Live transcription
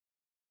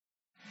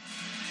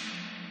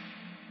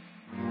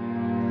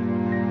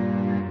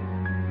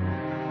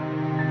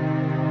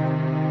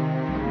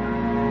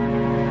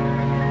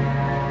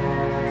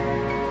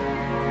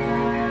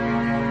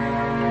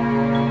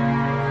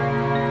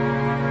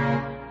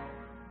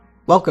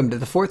Welcome to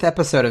the fourth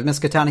episode of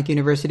Miskatonic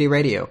University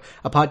Radio,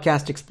 a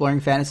podcast exploring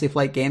Fantasy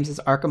Flight Games'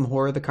 Arkham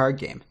Horror the card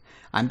game.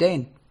 I'm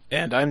Dane.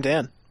 And I'm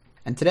Dan.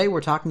 And today we're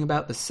talking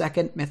about the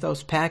second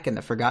Mythos pack in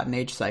the Forgotten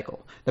Age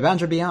cycle, The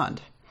Boundary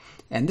Beyond.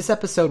 And this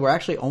episode, we're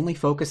actually only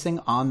focusing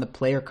on the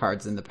player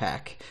cards in the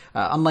pack,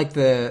 unlike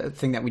the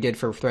thing that we did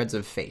for Threads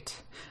of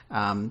Fate.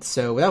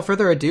 So without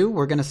further ado,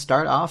 we're going to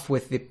start off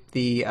with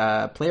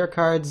the player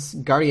cards,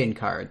 Guardian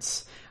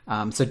cards.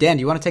 So Dan,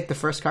 do you want to take the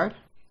first card?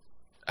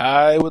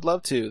 I would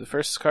love to. The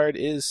first card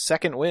is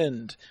Second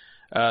Wind.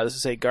 This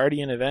is a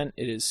Guardian event.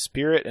 It is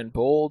Spirit and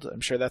Bold.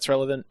 I'm sure that's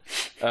relevant.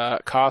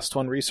 Cost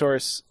 1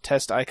 resource.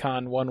 Test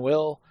icon 1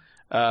 will.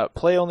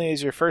 Play only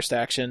as your first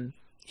action.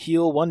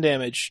 Heal 1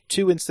 damage.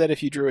 2 instead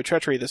if you drew a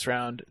Treachery this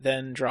round.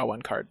 Then draw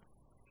 1 card.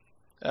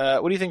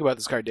 What do you think about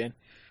this card, Dan?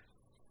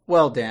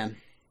 Well, Dan,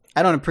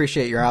 I don't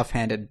appreciate your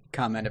offhanded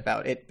comment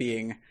about it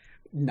being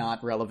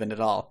not relevant at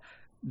all.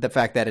 The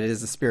fact that it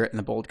is a Spirit and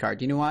the Bold card.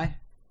 Do you know why?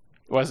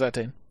 Why is that,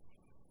 Dan?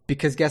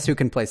 Because guess who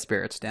can play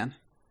Spirits, Dan?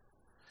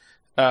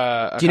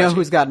 Do you know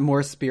who's got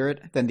more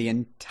Spirit than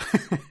the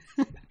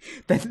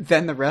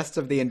than the rest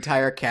of the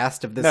entire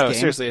cast of this game? No,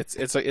 seriously, it's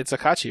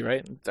Akachi,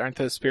 right? Aren't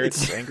the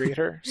Spirits angry at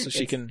her? So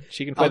she can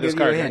play this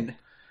card, right?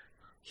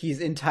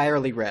 He's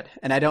entirely red,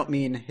 and I don't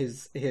mean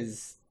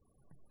his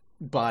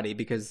body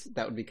because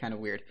that would be kind of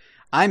weird.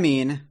 I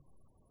mean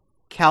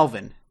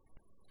Calvin.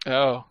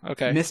 Oh,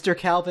 okay. Mr.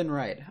 Calvin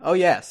Wright. Oh,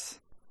 yes.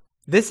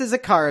 This is a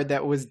card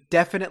that was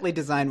definitely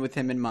designed with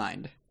him in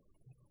mind.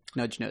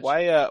 Nudge, nudge.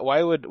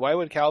 Why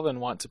would Calvin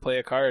want to play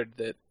a card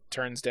that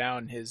turns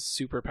down his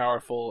super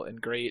powerful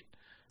and great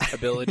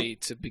ability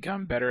to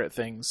become better at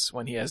things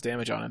when he has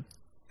damage on him?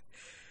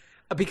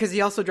 Because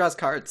he also draws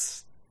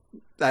cards.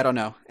 I don't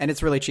know, and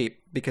it's really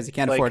cheap because he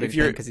can't afford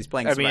anything because he's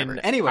playing Survivor.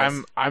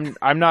 Anyways,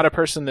 I'm not a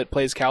person that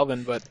plays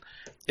Calvin, but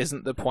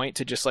isn't the point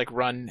to just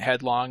run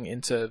headlong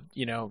into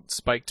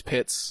spiked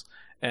pits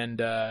and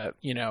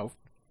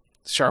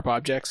sharp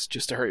objects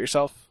just to hurt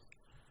yourself?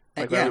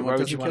 What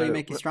doesn't kill you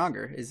make you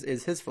stronger is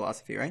his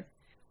philosophy, right?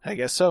 I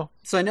guess so.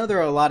 So I know there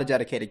are a lot of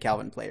dedicated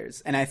Calvin players,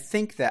 and I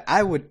think that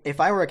if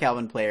I were a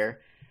Calvin player,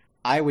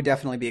 I would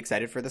definitely be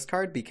excited for this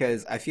card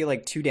because I feel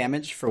like 2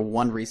 damage for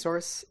 1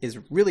 resource is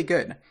really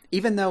good.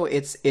 Even though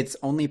it's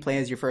only play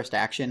as your first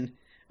action,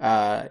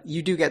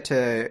 you do get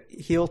to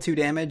heal 2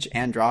 damage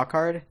and draw a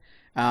card.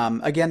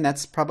 Again,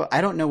 that's probably,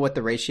 I don't know what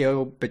the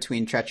ratio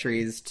between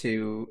treacheries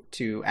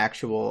to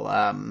actual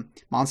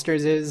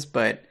monsters is,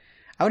 but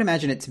I would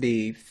imagine it to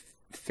be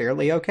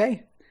fairly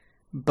okay.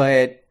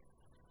 But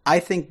I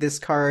think this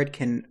card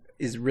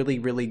is really,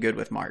 really good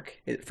with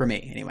Mark. For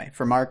me, anyway.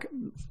 For Mark...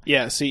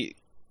 Yeah, see,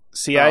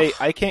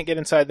 I can't get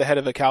inside the head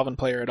of a Calvin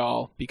player at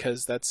all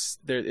because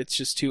it's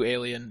just too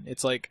alien.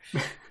 It's like...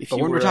 But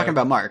when we're talking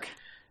about Mark...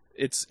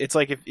 It's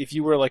like if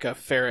you were like a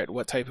ferret,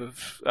 what type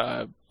of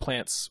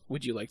plants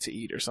would you like to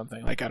eat or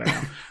something? I don't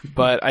know.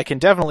 But I can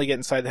definitely get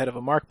inside the head of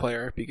a Mark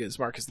player because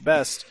Mark is the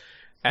best.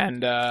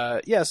 And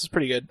this is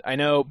pretty good. I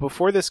know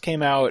before this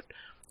came out,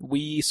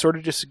 we sort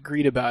of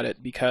disagreed about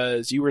it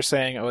because you were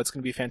saying, oh, it's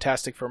going to be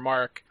fantastic for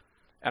Mark.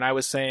 And I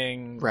was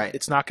saying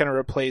It's not going to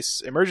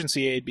replace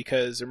Emergency Aid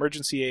because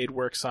Emergency Aid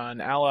works on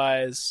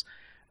allies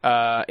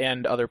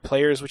and other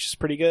players, which is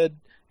pretty good.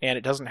 And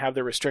it doesn't have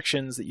the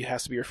restrictions that you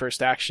have to be your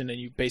first action and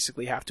you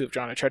basically have to have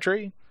drawn a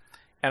Treachery.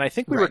 And I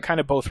think we were kind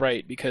of both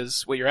right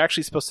because what you're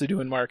actually supposed to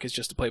do in Mark is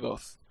just to play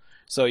both.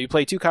 So you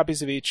play 2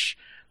 copies of each.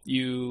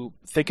 You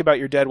think about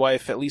your dead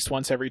wife at least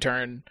once every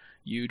turn.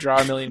 You draw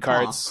a million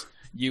cards.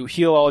 You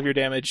heal all of your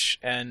damage,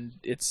 and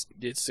it's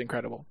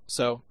incredible.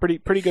 So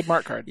pretty good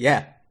Mark card.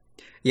 Yeah,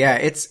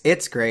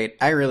 it's great.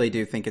 I really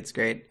do think it's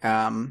great.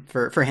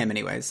 For him,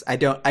 anyways. I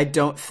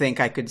don't think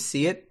I could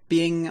see it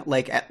being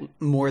at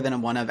more than a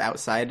 1 of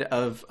outside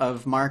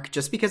of Mark,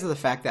 just because of the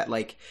fact that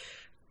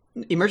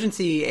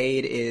Emergency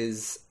Aid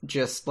is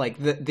just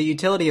the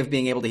utility of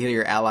being able to heal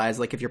your allies.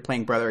 If you're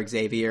playing Brother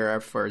Xavier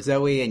for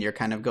Zoe and you're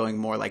kind of going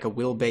more like a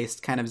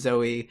will-based kind of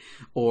Zoe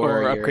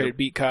or upgraded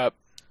Beat Cop.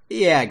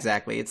 Yeah,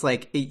 exactly. It's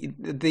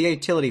the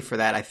utility for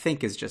that I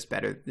think is just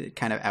better. It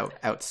kind of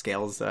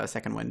outscales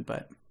Second Wind,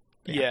 but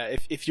yeah.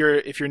 If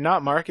you're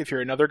not Mark, if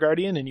you're another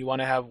Guardian and you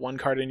want to have 1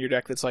 card in your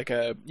deck that's like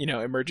a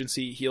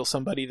emergency heal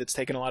somebody that's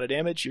taken a lot of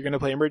damage, you're going to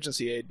play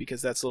Emergency Aid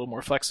because that's a little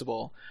more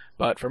flexible.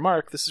 But for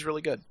Mark, this is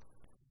really good.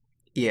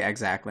 Yeah,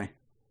 exactly.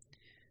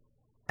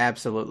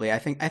 Absolutely. I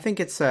think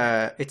it's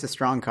a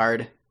strong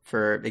card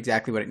for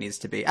exactly what it needs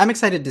to be. I'm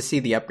excited to see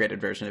the upgraded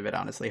version of it,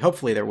 honestly.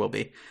 Hopefully there will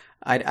be.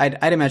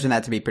 I'd imagine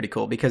that to be pretty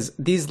cool because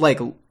these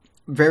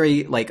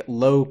very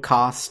low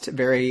cost,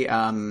 very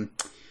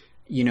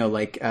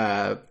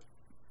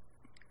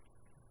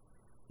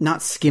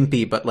not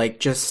skimpy, but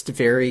just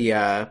very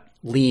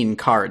lean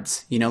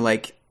cards,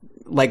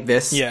 like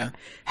this,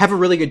 have a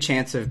really good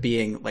chance of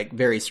being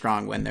very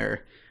strong when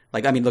they're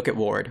look at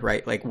Ward,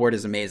 right? Ward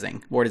is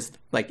amazing. Ward is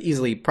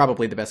easily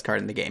probably the best card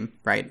in the game,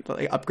 right?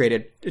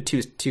 Upgraded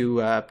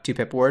two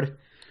pip Ward.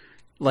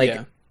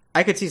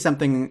 I could see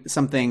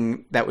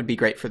something that would be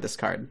great for this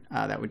card.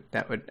 That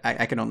would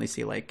I can only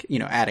see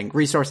adding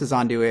resources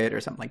onto it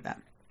or something like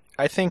that.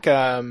 I think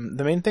the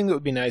main thing that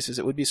would be nice is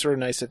it would be sort of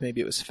nice if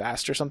maybe it was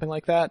fast or something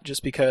like that,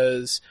 just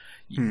because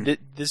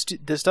this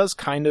does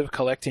kind of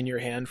collect in your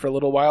hand for a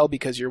little while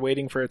because you're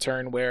waiting for a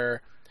turn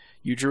where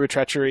you drew a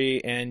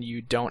treachery and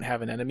you don't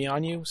have an enemy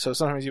on you. So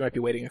sometimes you might be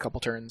waiting a couple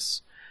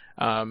turns.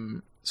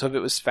 So if it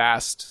was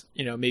fast,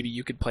 maybe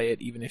you could play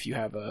it even if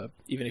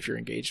you're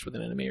engaged with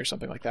an enemy or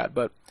something like that.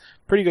 But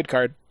pretty good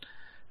card.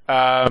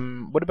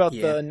 What about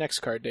the next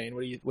card, Dane?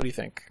 What do you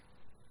think?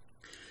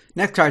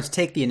 Next card's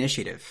Take the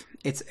Initiative.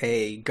 It's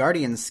a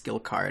Guardian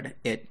skill card.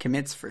 It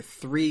commits for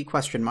 3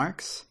 question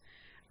marks,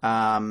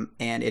 and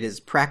it is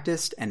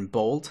practiced and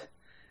bold.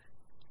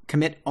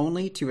 Commit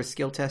only to a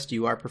skill test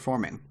you are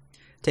performing.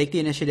 Take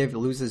the Initiative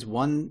loses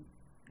 1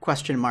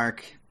 question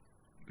mark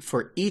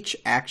for each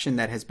action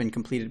that has been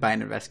completed by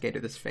an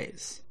investigator this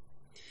phase.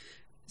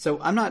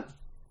 So I'm not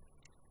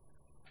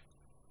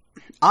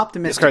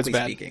optimistically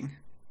speaking.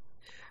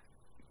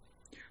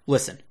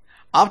 Listen,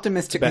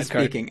 optimistically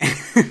speaking,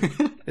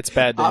 it's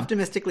bad. Dude.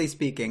 Optimistically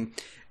speaking,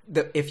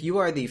 if you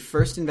are the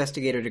first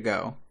investigator to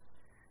go,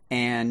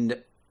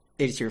 and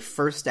it's your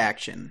first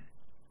action,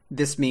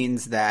 this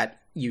means that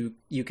you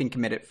can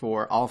commit it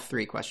for all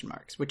 3 question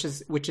marks, which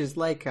is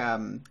like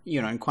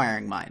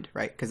inquiring mind,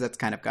 right? Because that's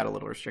kind of got a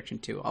little restriction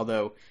too.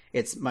 Although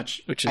it's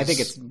I think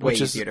it's way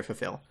easier to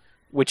fulfill.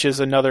 Which is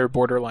another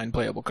borderline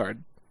playable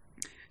card.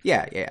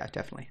 Yeah,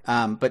 definitely.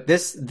 But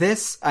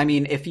this, I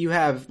mean, if you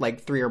have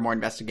like 3 or more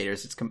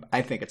investigators,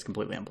 I think it's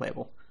completely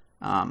unplayable.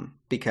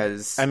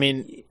 Because I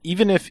mean,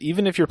 even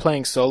if you're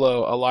playing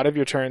solo, a lot of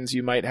your turns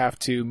you might have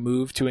to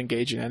move to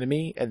engage an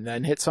enemy and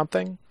then hit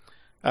something.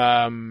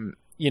 And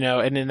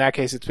in that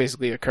case, it's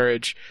basically a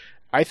courage.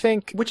 I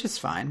think, which is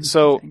fine.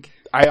 So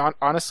I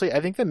honestly, I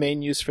think the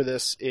main use for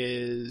this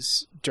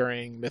is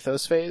during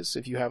Mythos phase.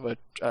 If you have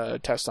a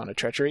test on a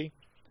treachery,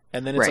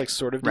 and then it's like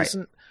sort of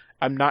decent.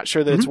 I'm not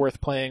sure that it's worth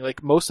playing.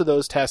 Like most of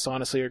those tests,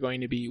 honestly, are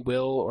going to be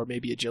will or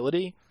maybe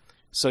agility.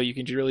 So you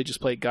can really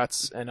just play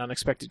guts and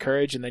unexpected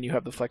courage, and then you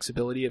have the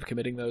flexibility of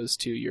committing those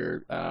to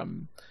your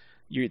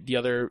the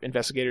other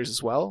investigators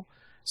as well.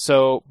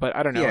 So, but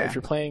I don't know if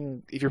you're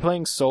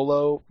playing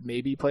solo,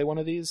 maybe play one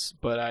of these.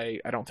 But I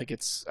don't think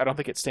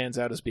it stands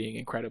out as being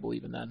incredible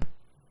even then.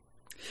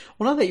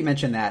 Well, now that you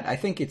mentioned that, I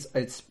think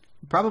it's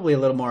probably a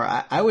little more.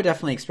 I would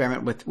definitely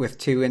experiment with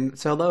 2 in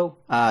solo,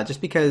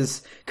 just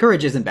because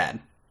courage isn't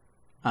bad.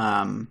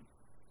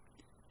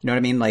 You know what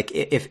I mean? Like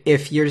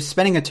if you're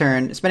spending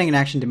an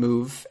action to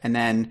move, and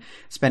then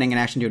spending an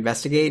action to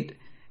investigate,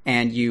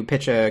 and you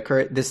pitch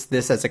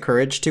this as a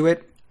courage to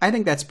it, I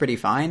think that's pretty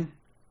fine.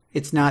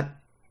 It's not,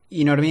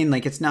 you know what I mean?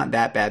 Like it's not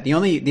that bad. The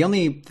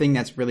only thing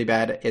that's really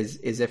bad is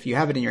if you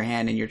have it in your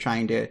hand and you're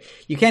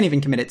you can't even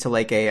commit it to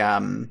like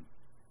a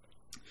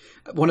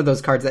one of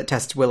those cards that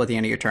tests will at the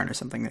end of your turn or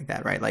something like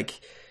that, right?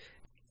 Like.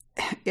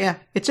 Yeah,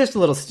 it's just a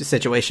little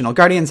situational.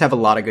 Guardians have a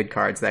lot of good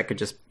cards that could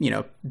just,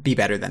 be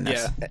better than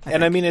this. Yeah,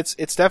 I mean,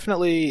 it's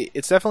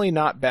definitely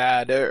not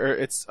bad. Or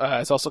it's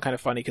also kind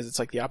of funny because it's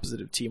like the opposite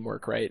of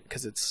teamwork, right?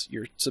 Because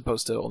you're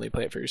supposed to only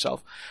play it for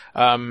yourself.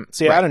 So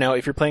yeah, I don't know.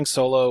 If you're playing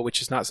solo,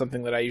 which is not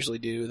something that I usually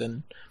do,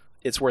 then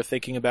it's worth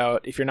thinking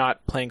about. If you're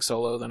not playing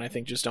solo, then I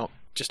think just don't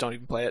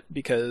even play it,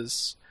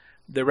 because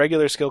the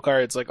regular skill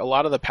cards, like a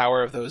lot of the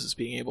power of those is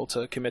being able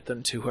to commit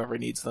them to whoever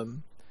needs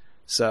them.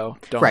 So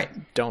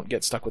don't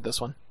get stuck with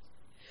this one.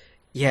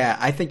 Yeah,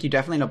 I think you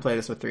definitely don't play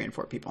this with 3 and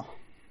 4 people.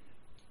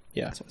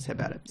 Yeah. That's what I say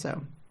about it.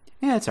 So,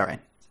 yeah, it's all right.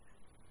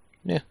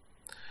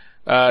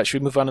 Yeah. Should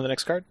we move on to the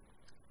next card?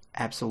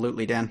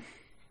 Absolutely, Dan.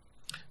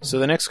 So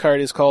the next card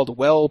is called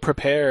Well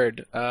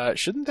Prepared.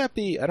 Shouldn't that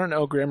be, I don't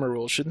know grammar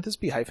rules, shouldn't this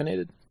be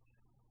hyphenated?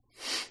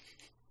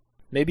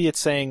 Maybe it's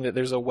saying that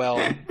there's a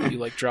well you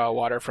like draw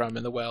water from,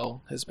 and the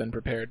well has been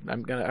prepared.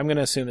 I'm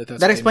gonna assume that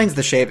that explains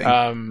the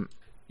shaving.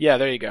 Yeah,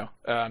 there you go.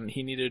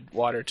 He needed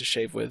water to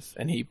shave with,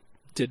 and he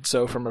did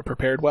so from a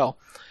prepared well.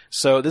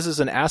 So this is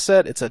an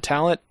asset. It's a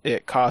talent.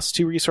 It costs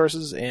 2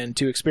 resources and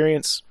 2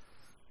 experience.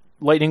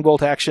 Lightning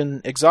bolt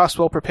action. Exhaust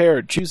Well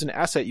Prepared. Choose an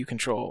asset you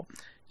control.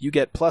 You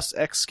get plus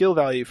X skill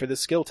value for this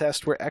skill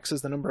test, where X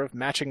is the number of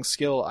matching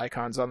skill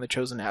icons on the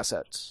chosen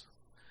asset.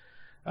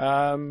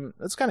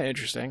 That's kind of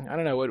interesting. I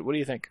don't know. What do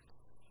you think?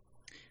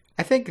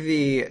 I think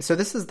so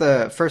this is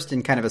the first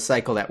in kind of a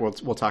cycle that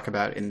we'll talk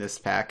about in this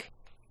pack.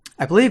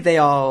 I believe they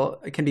all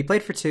can be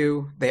played for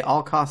 2. They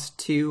all cost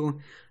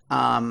 2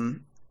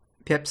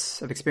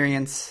 pips of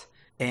experience,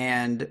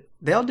 and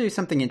they all do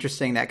something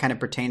interesting that kind of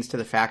pertains to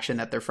the faction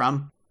that they're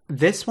from.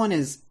 This one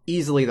is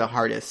easily the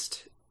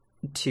hardest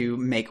to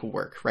make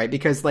work, right?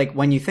 Because like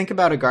when you think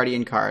about a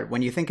Guardian card,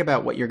 when you think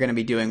about what you're going to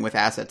be doing with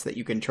assets that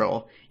you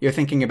control, you're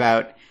thinking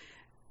about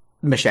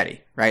Machete,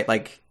 right?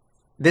 Like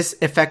this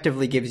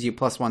effectively gives you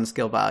 +1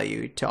 skill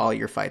value to all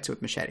your fights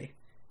with Machete.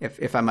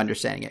 If I'm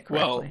understanding it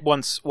correctly.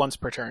 Well, once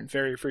per turn.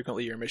 Very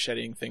frequently you're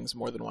macheting things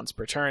more than once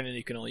per turn, and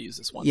you can only use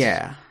this once.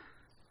 Yeah.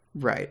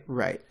 Right.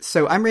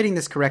 So I'm reading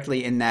this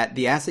correctly in that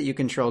the asset you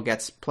control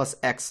gets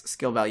 +X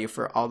skill value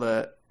for all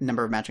the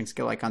number of matching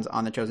skill icons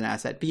on the chosen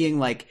asset, being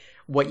like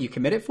what you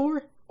commit it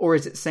for? Or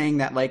is it saying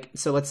that, like,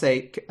 so let's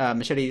say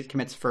Machete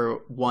commits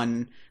for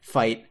 1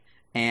 fight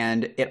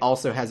and it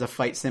also has a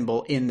fight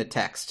symbol in the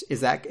text.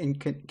 Is that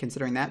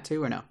considering that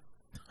too, or no?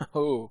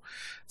 Oh,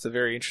 it's a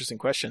very interesting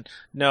question.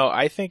 No,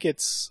 I think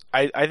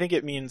I think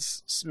it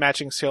means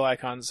matching skill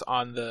icons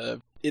on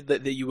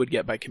that you would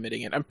get by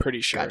committing it. I'm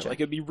pretty sure. Gotcha. Like,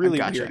 it'd be really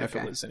Gotcha, weird if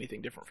okay. it was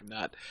anything different from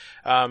that.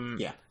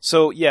 Yeah.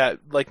 So yeah,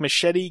 like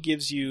Machete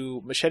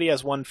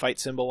has one fight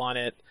symbol on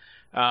it.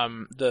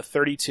 The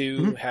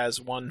 32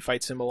 has one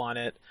fight symbol on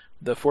it.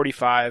 The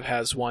 45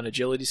 has one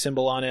agility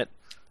symbol on it.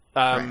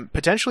 Right.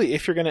 Potentially,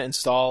 if you're going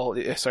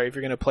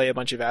to play a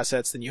bunch of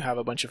assets, then you have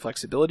a bunch of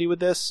flexibility with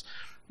this.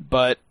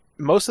 But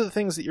most of the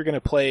things that you're going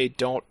to play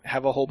don't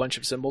have a whole bunch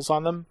of symbols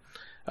on them.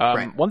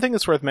 Right. One thing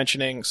that's worth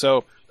mentioning,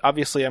 so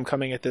obviously I'm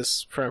coming at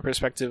this from a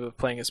perspective of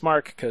playing as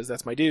Mark, because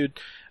that's my dude.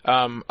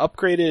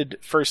 Upgraded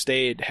First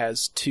Aid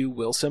has 2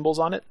 will symbols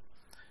on it.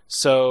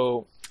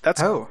 So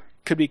that's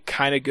could be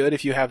kind of good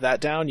if you have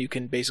that down. You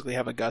can basically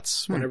have a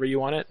guts whenever you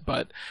want it.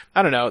 But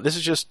I don't know. This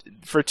is just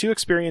for 2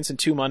 experience and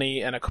 2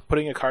 money, and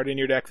putting a card in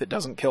your deck that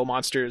doesn't kill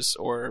monsters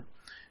or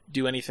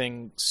do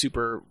anything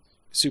super,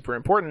 super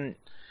important.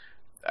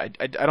 I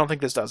don't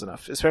think this does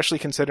enough, especially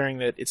considering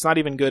that it's not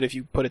even good if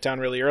you put it down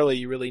really early.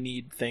 You really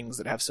need things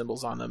that have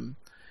symbols on them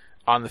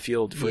on the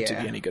field for it to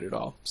be any good at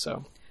all.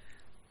 So,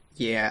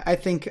 yeah, I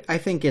think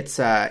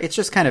it's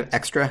just kind of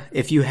extra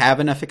if you have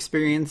enough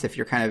experience. If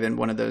you're kind of in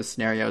one of those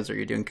scenarios, or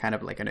you're doing kind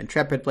of like an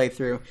Intrepid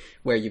playthrough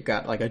where you've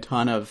got like a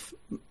ton of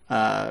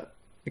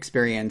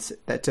experience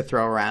to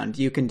throw around,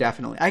 you can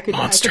definitely. I could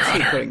see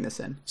putting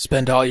this in.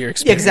 Spend all your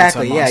experience.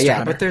 Exactly. On Monster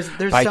Hunter. But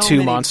there's buy so 2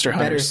 many Monster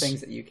better Hunters.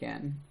 things that you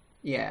can.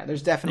 Yeah,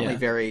 there's definitely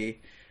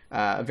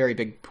a very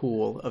big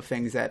pool of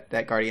things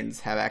that Guardians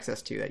have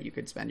access to that you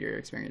could spend your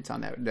experience on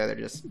that are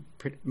just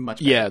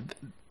much better.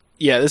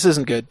 Yeah, this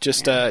isn't good.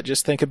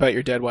 Just think about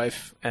your dead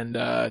wife and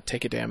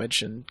take a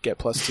damage and get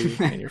 +2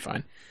 and you're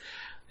fine.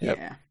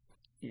 Yep.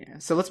 Yeah.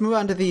 So let's move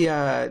on to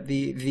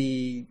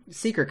the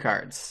Seeker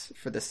cards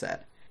for this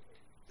set.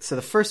 So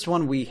the first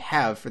one we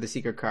have for the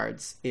Seeker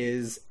cards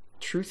is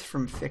Truth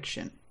from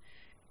Fiction.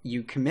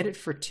 You commit it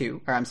for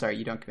 2, or I'm sorry,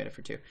 you don't commit it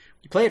for 2.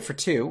 You play it for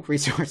 2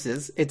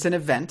 resources. It's an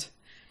event.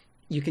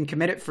 You can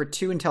commit it for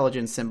 2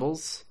 intelligence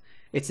symbols.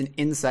 It's an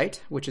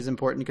insight, which is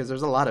important because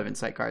there's a lot of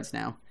insight cards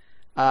now.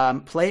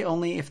 Play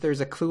only if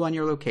there's a clue on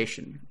your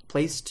location.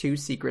 Place 2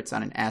 secrets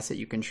on an asset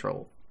you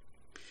control.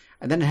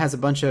 And then it has a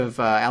bunch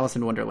of Alice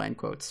in Wonderland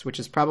quotes, which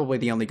is probably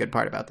the only good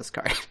part about this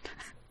card.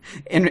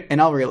 in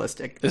all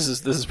realistic. This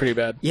is pretty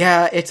bad.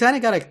 Yeah, it's kind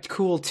of got a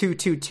cool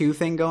 2-2-2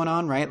 thing going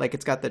on, right? Like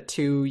it's got the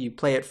 2 you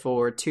play it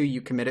for, 2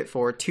 you commit it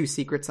for, 2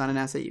 secrets on an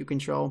asset you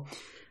control.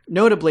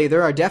 Notably,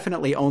 there are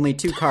definitely only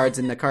 2 cards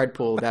in the card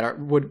pool that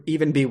would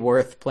even be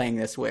worth playing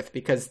this with,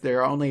 because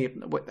there are only,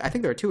 I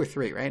think there are 2 or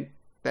 3, right?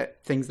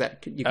 That things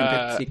that you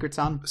can put secrets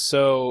on.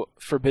 So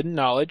Forbidden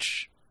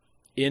Knowledge,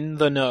 In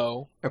the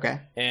Know,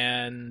 okay,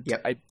 and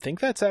I think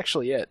that's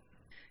actually it.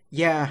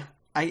 Yeah,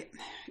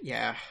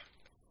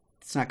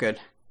 it's not good.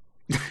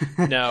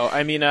 No,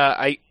 I mean,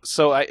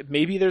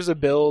 maybe there's a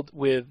build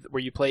where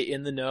you play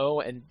In the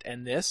Know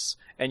and this,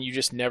 and you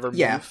just never move.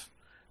 Yeah.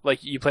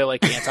 Like you play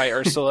like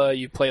anti-Ursula,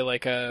 you play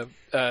like a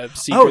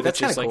secret that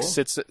just cool. like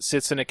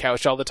sits in a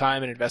couch all the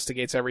time and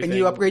investigates everything. And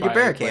you upgrade your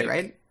barricade,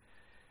 right?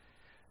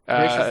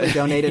 Graciously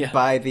donated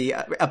by the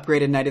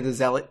upgraded Knight of the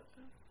Zealot.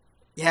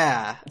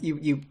 Yeah,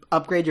 you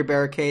upgrade your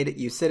barricade.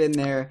 You sit in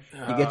there.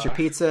 You get your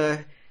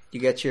pizza. You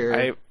get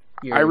your.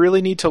 I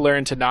really need to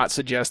learn to not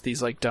suggest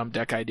these like dumb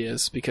deck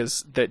ideas,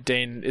 because that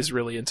Dane is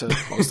really into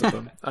most of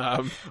them.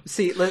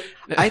 See,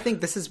 I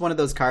think this is one of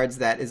those cards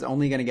that is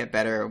only going to get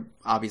better,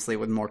 obviously,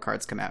 when more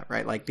cards come out,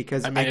 right? Like,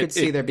 because I could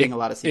see there being a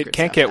lot of secrets. It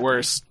can't get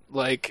worse.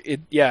 Like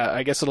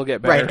I guess it'll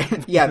get better.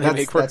 Right. Yeah, they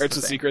make more cards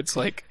with secrets.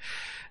 Like,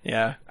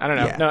 I don't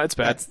know. Yeah, no, it's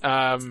bad.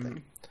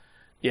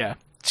 Yeah.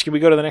 Can we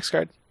go to the next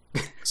card?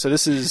 So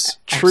this is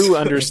True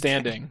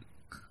Understanding.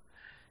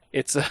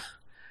 It's a.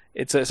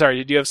 Sorry,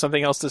 did you have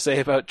something else to say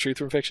about Truth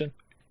from Fiction?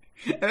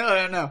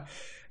 No.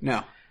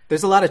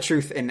 There's a lot of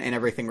truth in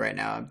everything right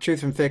now.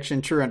 Truth from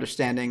Fiction, True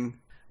Understanding.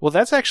 Well,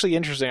 that's actually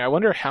interesting. I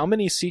wonder how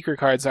many Seeker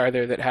cards are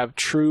there that have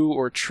true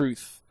or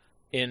truth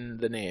in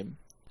the name.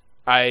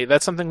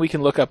 That's something we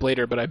can look up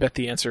later, but I bet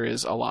the answer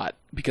is a lot,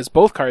 because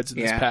both cards in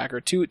this pack,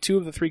 or two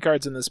of the 3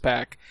 cards in this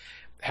pack,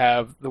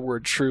 have the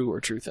word true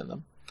or truth in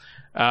them.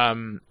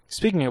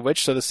 Speaking of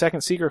which, so the second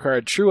Seeker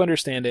card, True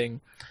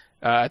Understanding,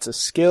 it's a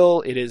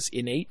skill. It is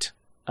innate.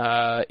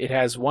 It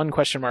has 1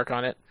 question mark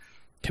on it.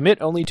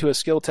 Commit only to a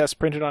skill test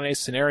printed on a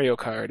scenario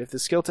card. If the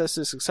skill test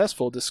is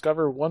successful,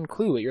 discover 1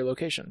 clue at your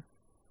location.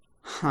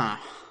 Huh.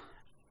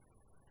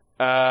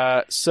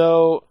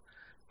 So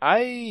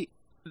I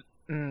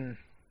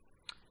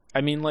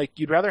mean, like,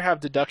 you'd rather have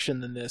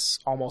deduction than this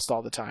almost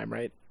all the time,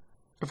 right?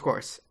 Of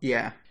course.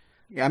 Yeah.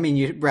 I mean,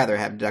 you'd rather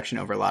have deduction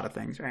over a lot of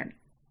things, right?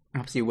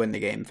 Helps you win the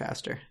game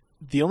faster.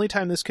 The only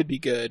time this could be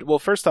good, well,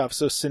 first off,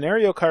 so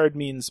scenario card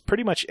means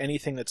pretty much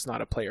anything that's not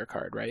a player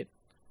card, right?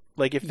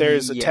 Like if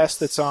there's a test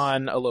that's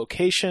on a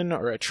location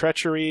or a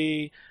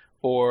treachery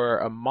or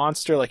a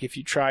monster. Like if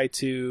you try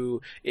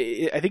to,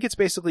 I think it's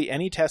basically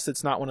any test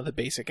that's not one of the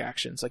basic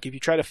actions. Like if you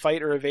try to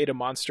fight or evade a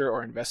monster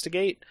or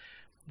investigate,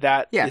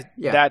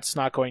 that's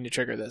not going to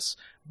trigger this.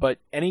 But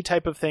any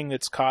type of thing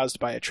that's caused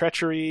by a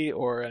treachery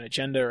or an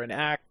agenda or an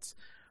act,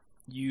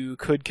 you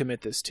could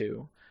commit this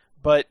to.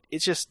 But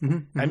it's just,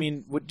 I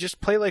mean,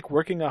 just play like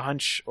working a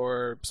hunch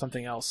or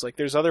something else. Like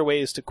there's other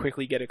ways to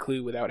quickly get a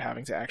clue without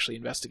having to actually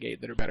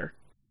investigate that are better.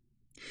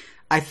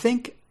 I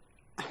think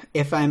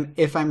if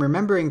I'm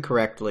remembering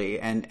correctly,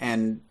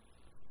 and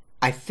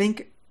I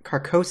think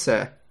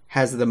Carcosa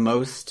has the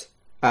most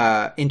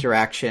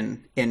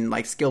interaction in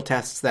like skill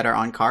tests that are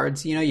on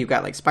cards. You know, you've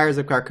got like Spires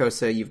of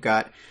Carcosa, you've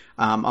got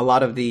a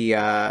lot of the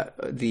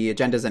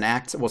agendas and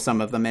acts, well,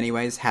 some of them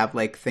anyways, have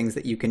like things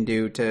that you can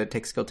do to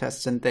take skill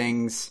tests and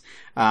things.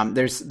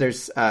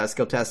 There's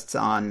skill tests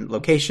on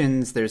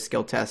locations. There's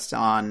skill tests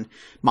on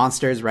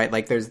monsters, right?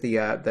 Like there's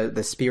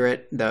the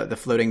spirit, the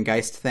floating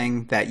geist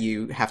thing that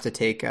you have to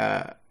take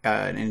an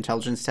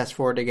intelligence test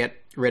for to get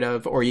rid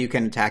of, or you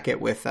can attack it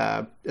with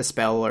a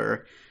spell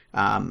or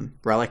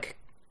relic.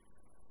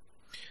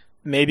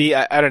 Maybe,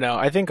 I don't know.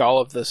 I think all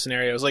of the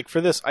scenarios, like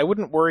for this, I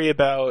wouldn't worry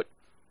about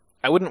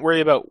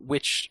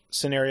which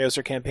scenarios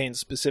or campaigns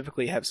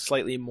specifically have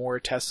slightly more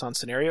tests on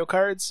scenario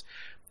cards.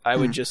 I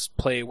would just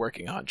play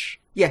Working Hunch.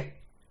 Yeah.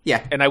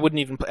 And I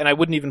wouldn't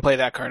even play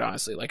that card,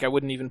 honestly. Like I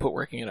wouldn't even put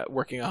Working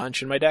a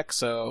Hunch in my deck,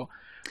 so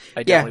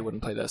I definitely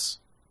wouldn't play this.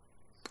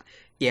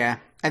 Yeah,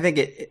 I think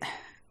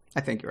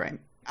you're right.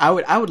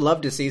 I would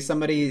love to see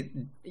somebody,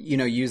 you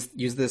know, use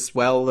this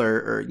well,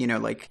 or you know,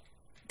 like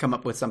come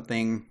up with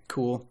something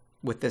cool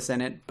with this in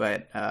it,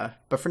 but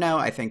for now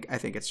I think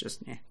it's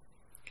just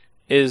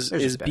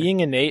Is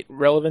being innate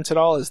relevant at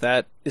all?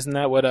 Isn't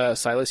that what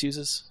Silas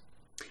uses?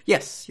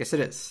 Yes, it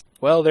is.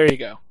 Well, there you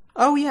go.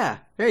 Oh yeah,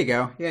 there you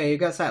go. Yeah, you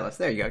got Silas.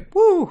 There you go.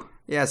 Woo!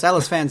 Yeah,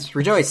 Silas fans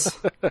rejoice.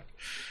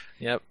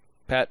 Yep.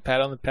 Pat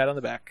on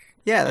the back.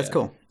 Yeah, that's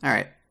cool. All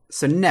right.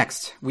 So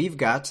next we've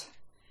got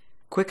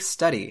Quick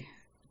Study,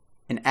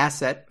 an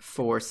asset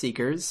for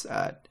Seekers.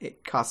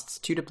 It costs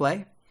 2 to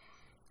play.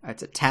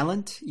 It's a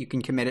talent. You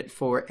can commit it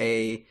for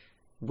a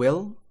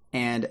will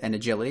and an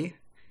agility.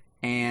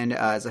 And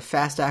as a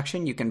fast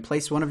action, you can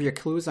place one of your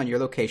clues on your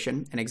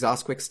location and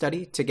exhaust Quick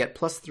Study to get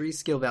 +3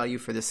 skill value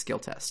for this skill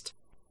test.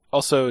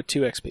 Also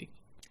 2 XP.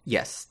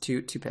 Yes,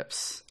 2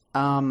 pips.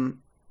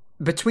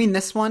 Between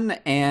this one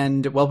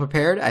and Well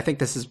Prepared, I think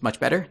this is much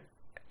better.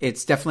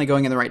 It's definitely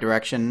going in the right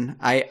direction.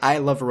 I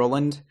love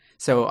Roland,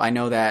 so I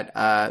know that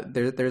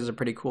there's a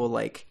pretty cool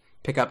like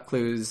pick up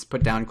clues,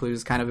 put down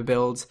clues kind of a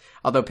build.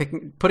 Although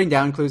putting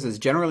down clues is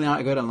generally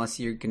not good unless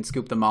you can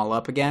scoop them all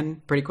up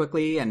again pretty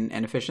quickly and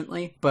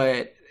efficiently.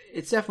 But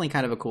it's definitely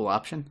kind of a cool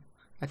option,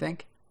 I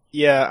think.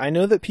 Yeah, I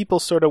know that people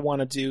sort of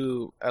want to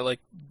do,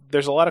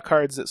 there's a lot of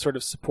cards that sort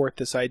of support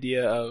this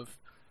idea of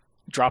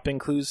dropping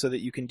clues so that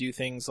you can do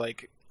things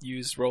like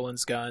use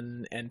Roland's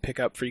Gun and pick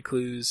up free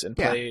clues and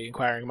play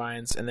Inquiring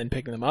Minds and then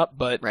picking them up.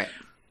 But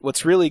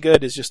what's really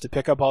good is just to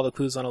pick up all the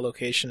clues on a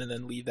location and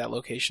then leave that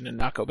location and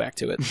not go back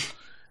to it.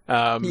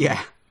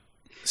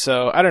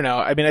 So I don't know.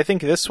 I mean, I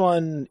think this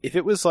one, if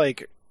it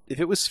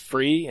was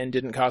free and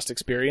didn't cost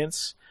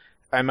experience,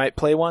 I might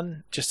play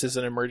one just as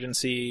an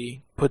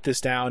emergency, put this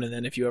down, and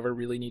then if you ever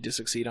really need to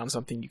succeed on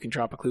something, you can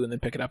drop a clue and then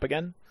pick it up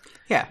again.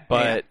 Yeah.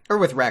 But or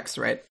with Rex,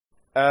 right?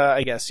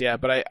 I guess, yeah.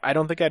 But I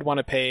don't think I'd want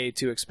to pay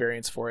 2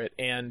 experience for it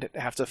and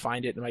have to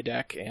find it in my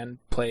deck and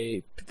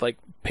pay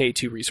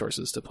 2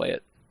 resources to play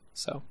it.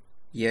 So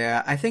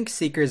yeah, I think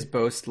Seekers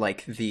boast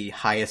like the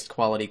highest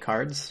quality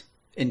cards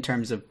in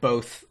terms of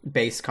both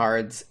base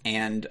cards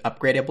and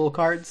upgradable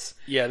cards.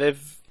 Yeah,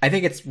 I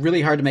think it's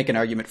really hard to make an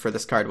argument for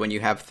this card when you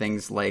have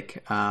things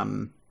like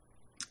Melteroni,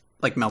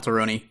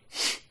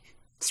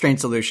 Strange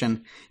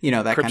Solution, you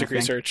know, that Cryptic kind of thing.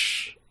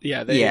 Research.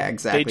 Yeah,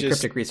 exactly.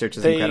 Cryptic Research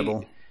is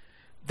incredible.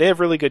 They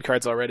have really good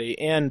cards already,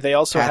 and they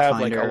also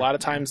Pathfinder. have a lot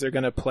of times they're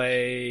going to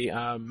play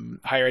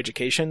higher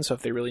education. So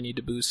if they really need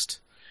to boost,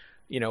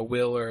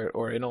 will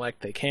or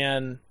intellect, they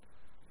can.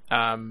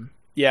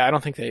 Yeah, I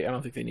don't think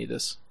they need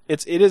this.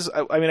 It is.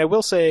 I mean, I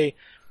will say,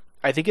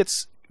 I think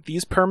it's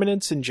these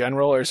permanents in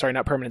general, or sorry,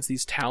 not permanents.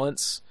 These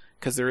talents,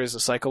 because there is a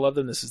cycle of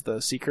them. This is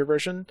the Seeker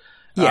version.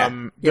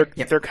 Yeah,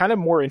 they're kind of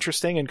more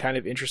interesting and kind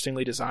of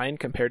interestingly designed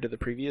compared to the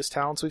previous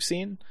talents we've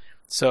seen.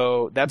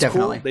 So that's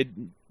Definitely. Cool.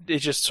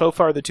 It's just so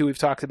far the 2 we've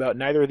talked about,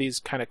 neither of these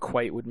kind of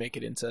quite would make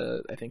it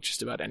into, I think,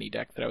 just about any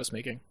deck that I was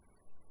making.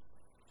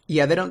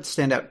 Yeah, they don't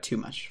stand out too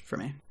much for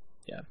me.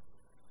 Yeah.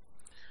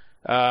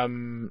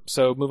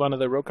 So move on to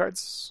the rogue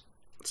cards.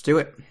 Let's do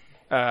it.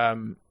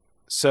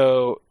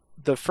 So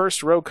the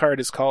first rogue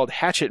card is called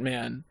Hatchet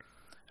Man.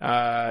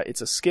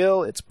 It's a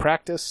skill. It's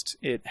practiced.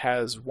 It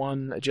has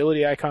 1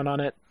 agility icon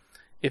on it.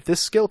 If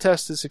this skill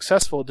test is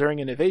successful during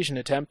an evasion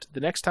attempt, the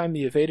next time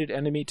the evaded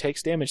enemy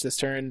takes damage this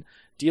turn,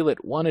 deal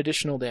it 1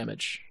 additional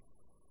damage.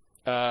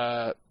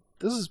 This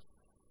is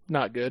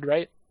not good,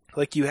 right?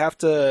 Like you have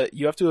to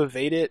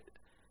evade it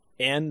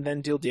and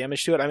then deal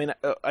damage to it. I mean,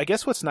 I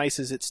guess what's nice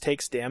is it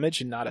takes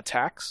damage and not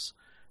attacks.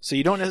 So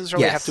you don't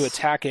necessarily Yes. have to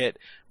attack it.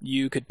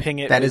 You could ping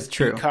it That with is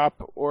true.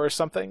 Cop or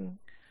something.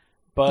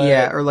 But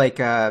Yeah, or like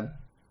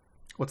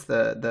what's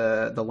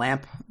the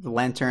lamp, the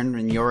lantern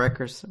in Yorick,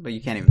 but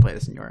you can't even play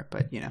this in Yorick.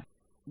 But yeah,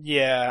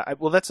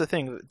 well, that's the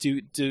thing.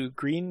 Do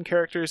green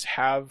characters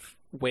have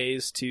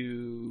ways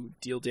to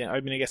deal damage? I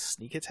mean, I guess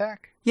sneak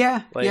attack.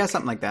 yeah, Like-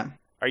 something like that.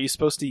 Are you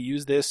supposed to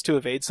use this to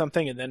evade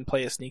something and then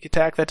play a sneak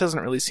attack? That doesn't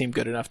really seem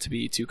good enough to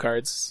be 2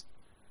 cards.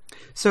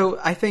 So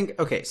I think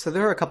so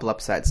there are a couple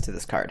upsides to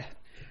this card.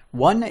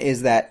 One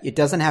is that it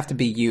doesn't have to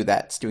be you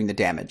that's doing the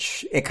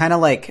damage. It kind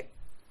of like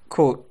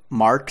quote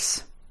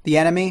marks the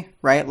enemy,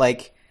 right?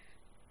 Like,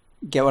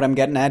 get what I'm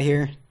getting at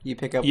here? You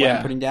pick up what Yeah.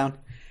 I'm putting down.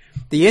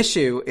 The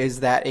issue is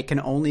that it can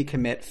only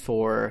commit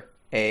for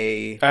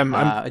a I'm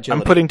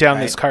agility, putting down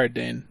right? this card,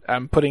 Dane.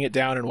 I'm putting it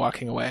down and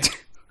walking away.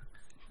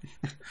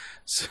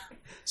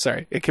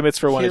 Sorry, it commits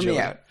for 1 Hear me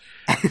agility.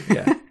 out.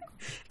 Yeah.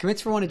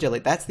 Commits for 1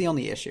 agility. That's the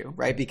only issue,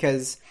 right?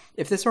 Because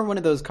if this were one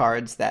of those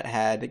cards that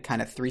had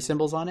kind of 3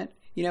 symbols on it,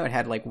 it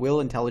had like will,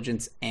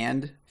 intelligence,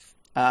 and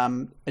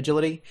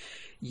agility,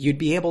 you'd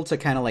be able to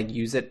kind of like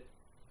use it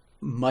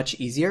much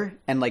easier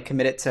and like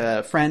commit it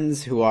to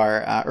friends who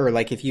are, or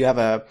like if you have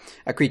a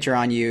creature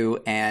on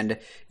you and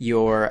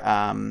you're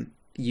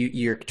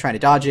trying to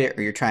dodge it,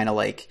 or you're trying to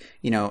like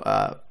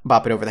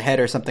bop it over the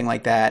head or something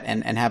like that,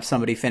 and have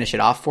somebody finish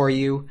it off for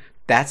you.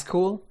 That's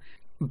cool.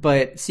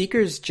 But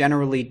Seekers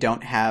generally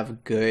don't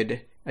have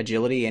good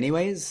agility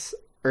anyways.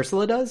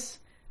 Ursula does.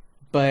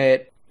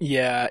 But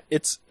Yeah,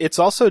 it's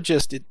also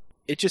just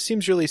it just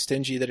seems really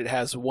stingy that it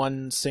has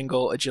one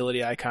single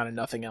agility icon and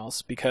nothing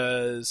else,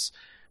 because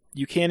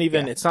you can't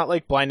even. Yeah. It's not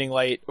like Blinding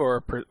Light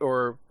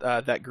or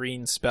that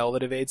green spell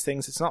that evades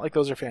things. It's not like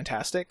those are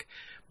fantastic,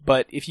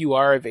 but if you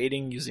are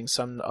evading using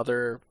some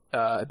other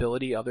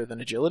ability other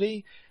than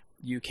agility,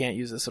 you can't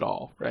use this at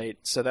all, right?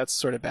 So that's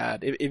sort of bad.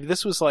 If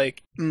this was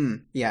like,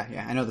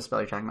 yeah, I know the spell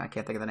you're talking about. I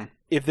can't think of the name.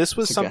 if this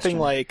was Suggestion. something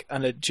like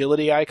an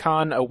agility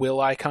icon, a will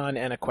icon,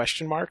 and a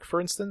question mark,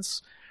 for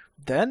instance,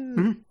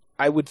 then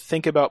I would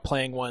think about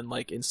playing one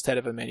like instead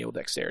of a manual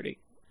dexterity,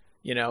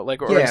 or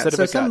instead of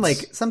a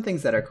guts. Some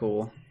things that are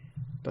cool,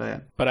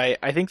 but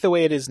I think the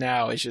way it is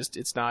now is just,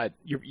 it's not,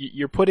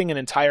 you're putting an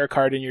entire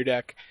card in your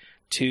deck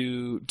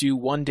to do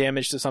 1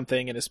 damage to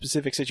something in a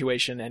specific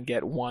situation and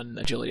get 1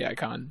 agility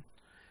icon.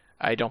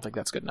 I don't think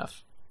that's good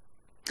enough.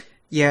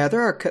 yeah,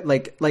 there are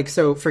like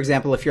so. For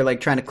example, if you're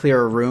like trying to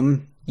clear a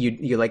room,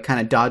 you like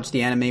kind of dodge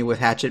the enemy with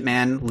Hatchet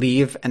Man,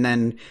 leave, and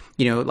then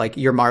like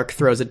your Mark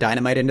throws a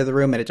dynamite into the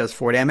room and it does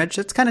 4 damage.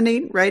 It's kind of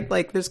neat, right?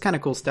 Like there's kind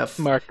of cool stuff.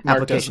 Mark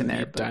application doesn't there.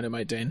 need but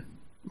dynamite, Dane.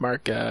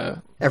 Mark,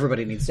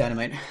 everybody needs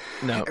dynamite.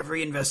 no.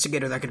 Every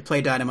investigator that could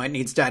play dynamite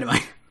needs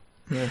dynamite.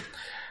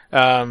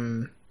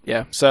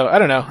 Yeah. So I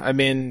don't know. I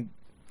mean,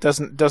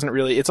 doesn't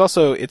really.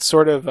 It's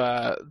sort of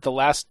the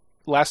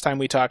last time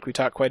we talked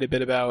quite a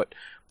bit about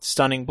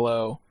Stunning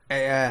Blow.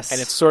 Yes. And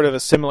it's sort of a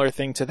similar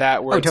thing to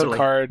that, where it's totally. a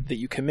card that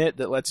you commit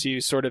that lets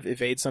you sort of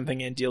evade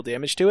something and deal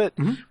damage to it.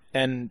 Mm-hmm.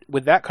 And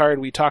with that card,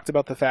 we talked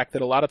about the fact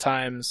that a lot of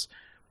times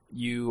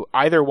you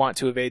either want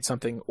to evade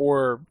something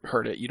or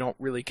hurt it. You don't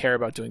really care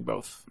about doing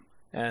both.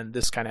 And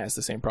this kind of has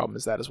the same problem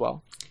as that as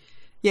well.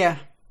 Yeah.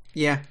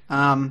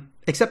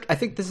 Except I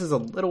think this is a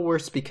little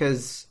worse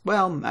because,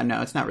 well,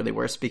 no, it's not really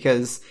worse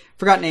because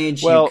Forgotten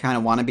Age, you kind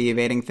of want to be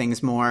evading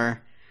things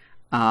more.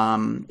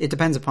 It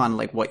depends upon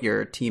like what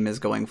your team is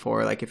going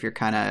for. Like if you're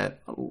kind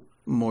of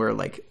more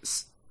like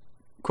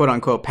quote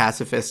unquote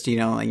pacifist,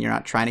 and you're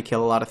not trying to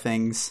kill a lot of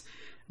things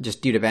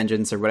just due to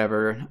vengeance or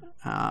whatever.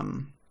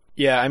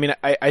 Yeah, I mean,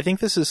 I think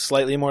this is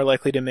slightly more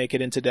likely to make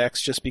it into decks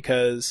just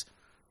because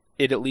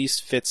it at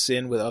least fits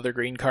in with other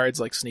green cards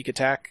like Sneak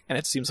Attack, and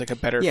it seems like a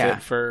better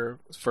fit for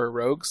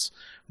rogues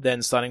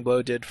than Stunning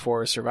Blow did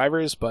for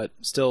survivors, but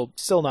still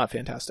not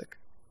fantastic.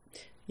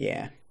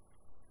 Yeah.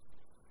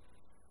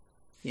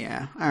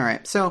 All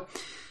right. So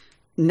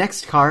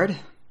next card,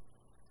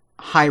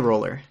 High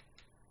Roller.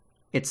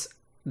 It's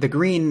the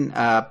green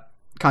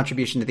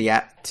contribution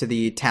to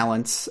the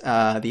talents,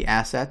 the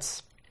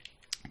assets.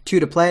 2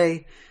 to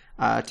play,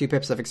 2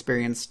 pips of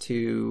experience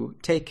to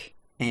take,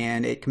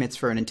 and it commits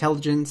for an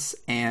intelligence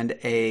and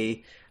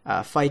a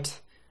fight,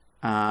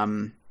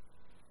 or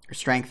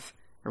strength,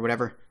 or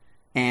whatever.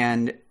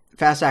 And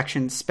fast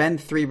action,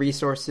 spend 3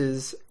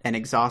 resources and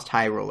exhaust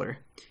High Roller.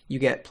 You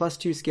get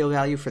 +2 skill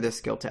value for this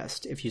skill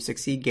test. If you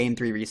succeed, gain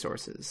 3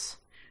 resources.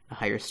 The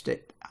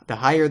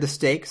higher the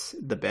stakes,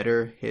 the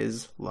better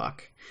his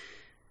luck.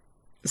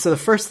 So the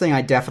first thing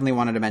I definitely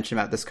wanted to mention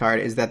about this card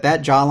is that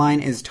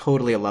jawline is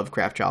totally a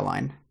Lovecraft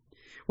jawline.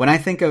 When I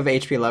think of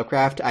H.P.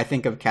 Lovecraft, I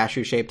think of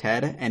cashew-shaped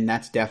head, and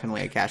that's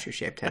definitely a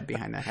cashew-shaped head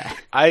behind that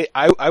hat.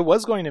 I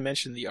was going to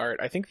mention the art.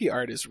 I think the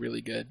art is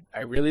really good.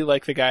 I really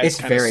like the guy's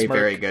kind of very, smirk.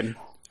 very good.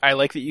 I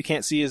like that you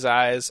can't see his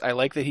eyes. I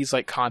like that he's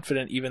like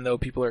confident even though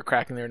people are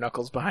cracking their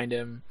knuckles behind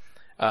him.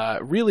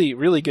 Really,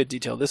 really good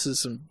detail. This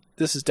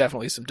is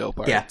definitely some dope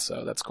art. Yeah.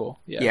 So that's cool.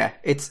 Yeah.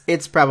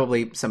 It's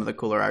probably some of the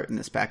cooler art in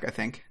this pack, I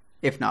think,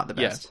 if not the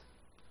best.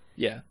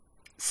 Yeah.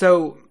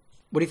 So,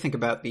 what do you think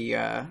about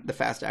the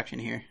fast action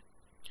here?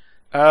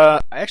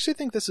 I actually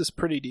think this is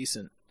pretty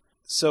decent.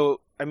 So,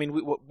 I mean,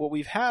 what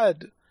we've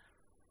had...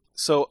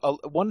 So,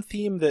 one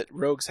theme that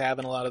rogues have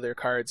in a lot of their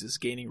cards is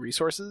gaining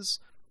resources,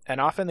 and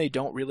often they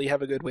don't really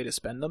have a good way to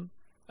spend them.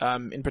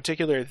 In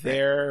particular,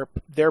 their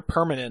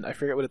permanent, I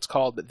forget what it's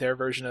called, but their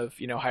version of,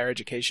 higher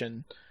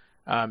education,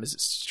 is it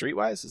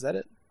Streetwise? Is that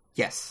it?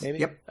 Yes. Maybe?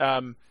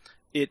 Yep.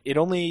 It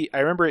only, I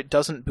remember it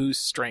doesn't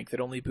boost strength. It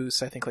only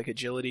boosts, I think, like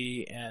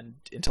agility and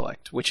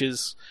intellect, which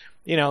is,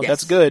 Yes.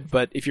 that's good.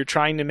 But if you're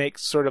trying to make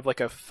sort of like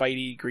a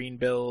fighty green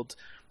build,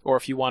 or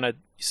if you want to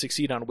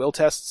succeed on will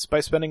tests by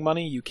spending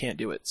money, you can't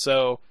do it.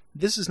 So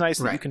this is nice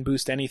that you can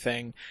boost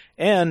anything.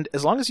 And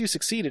as long as you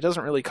succeed, it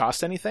doesn't really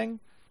cost anything.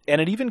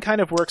 And it even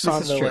kind of works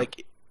on the,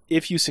 like,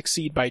 if you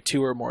succeed by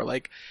 2 or more.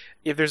 Like,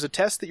 if there's a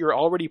test that you're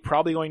already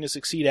probably going to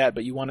succeed at,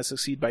 but you want to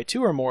succeed by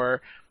 2 or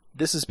more,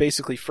 this is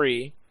basically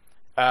free.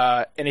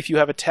 And if you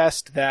have a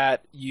test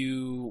that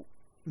you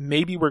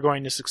maybe were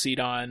going to succeed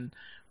on,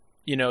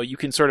 you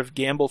can sort of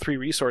gamble 3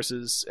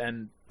 resources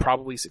and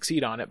probably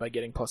succeed on it by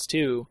getting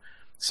 +2.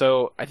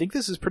 So I think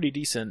this is pretty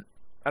decent.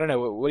 I don't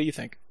know. What do you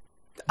think?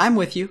 I'm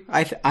with you.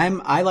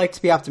 I like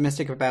to be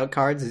optimistic about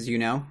cards, as you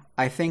know.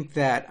 I think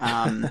that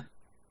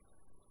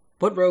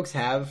what rogues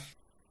have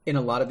in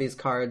a lot of these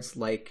cards,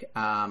 like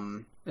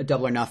a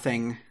Double or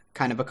Nothing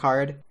kind of a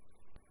card,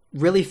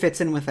 really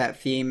fits in with that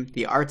theme.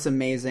 The art's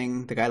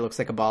amazing. The guy looks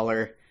like a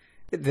baller.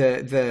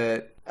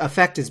 The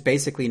effect is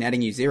basically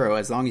netting you 0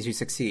 as long as you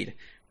succeed.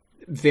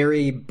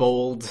 Very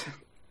bold,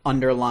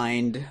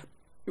 underlined,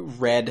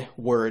 red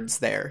words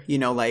there.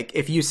 Like,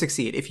 if you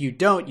succeed. If you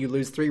don't, you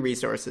lose 3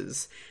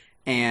 resources.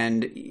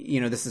 And,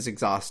 this is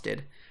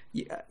exhausted.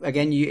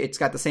 Again, it's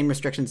got the same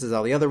restrictions as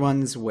all the other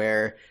ones,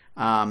 where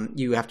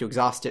you have to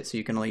exhaust it, so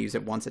you can only use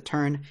it once a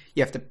turn.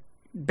 You have to...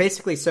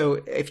 Basically, so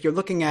if you're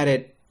looking at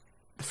it,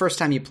 the first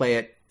time you play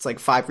it, it's like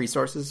 5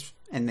 resources,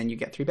 and then you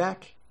get 3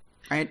 back,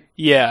 right?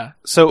 Yeah.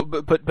 So,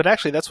 but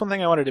actually, that's one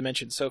thing I wanted to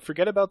mention. So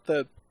forget about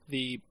the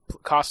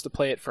cost to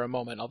play it for a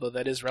moment, although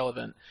that is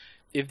relevant.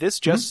 If this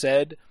just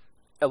said,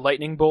 a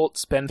lightning bolt,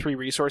 spend 3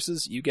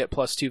 resources, you get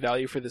 +2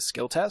 value for the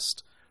skill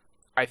test,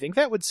 I think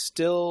that would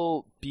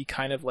still be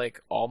kind of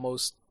like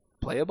almost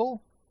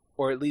playable,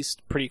 or at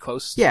least pretty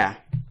close. Yeah.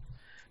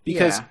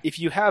 Because if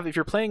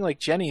you're playing like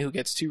Jenny, who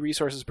gets 2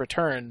 resources per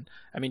turn,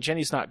 I mean,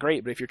 Jenny's not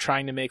great, but if you're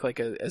trying to make like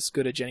as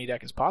good a Jenny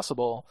deck as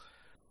possible,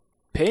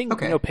 paying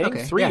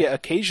 3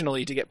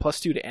 occasionally to get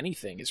 +2 to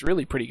anything is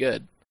really pretty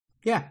good.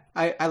 Yeah,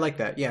 I like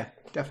that. Yeah,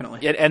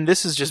 definitely. And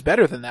this is just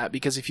better than that,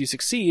 because if you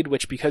succeed,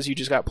 which because you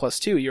just got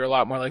 +2, you're a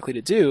lot more likely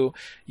to do,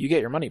 you get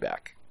your money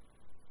back.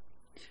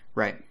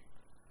 Right.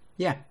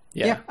 Yeah,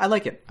 I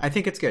like it. I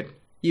think it's good.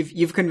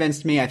 You've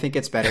convinced me. I think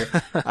it's better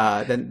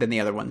than the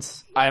other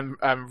ones. I'm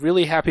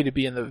really happy to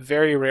be in the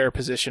very rare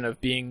position of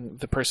being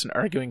the person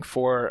arguing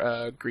for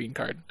a green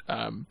card.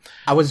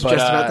 I was just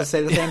about to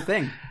say the same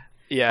thing.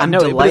 Yeah,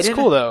 but it's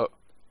cool though.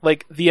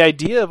 Like, the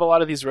idea of a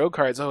lot of these rogue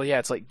cards,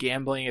 it's like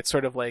gambling. It's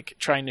sort of like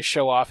trying to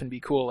show off and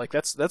be cool. Like,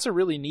 that's a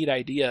really neat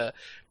idea.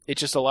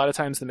 It's just a lot of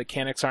times the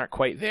mechanics aren't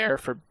quite there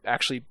for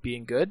actually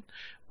being good.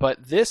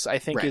 But this, I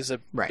think, is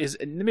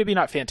maybe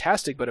not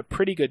fantastic, but a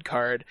pretty good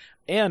card.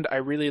 And I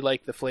really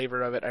like the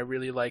flavor of it. I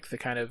really like the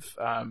kind of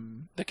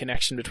the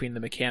connection between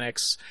the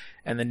mechanics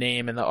and the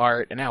name and the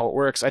art and how it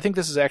works. I think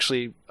this is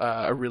actually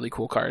a really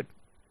cool card.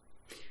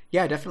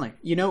 Yeah, definitely.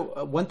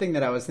 One thing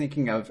that I was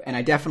thinking of, and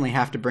I definitely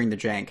have to bring the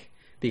jank,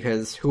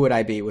 because who would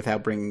I be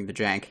without bringing the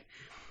jank?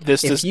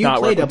 This does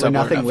not work with Double or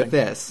Nothing with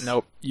this.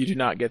 Nope, you do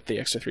not get the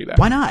extra 3 back.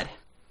 Why not?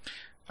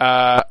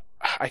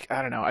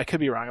 I don't know. I could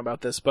be wrong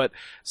about this, but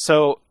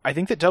so I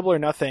think that Double or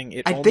Nothing,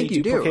 it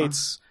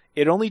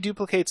only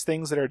duplicates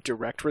things that are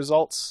direct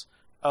results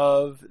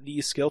of the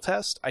skill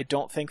test. I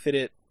don't think that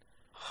it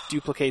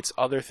duplicates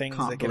other things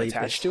that get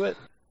attached to it.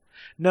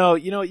 No,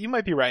 you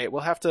might be right.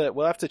 We'll have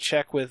to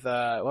check with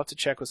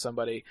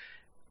somebody.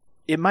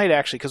 It might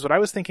actually, because what I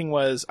was thinking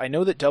was, I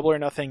know that Double or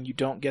Nothing, you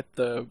don't get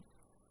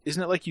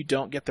isn't it like you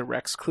don't get the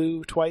Rex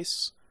clue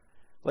twice?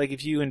 Like,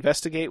 if you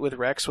investigate with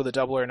Rex with a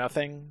Double or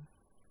Nothing,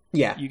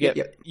 yeah, you get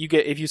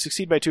if you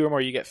succeed by 2 or more,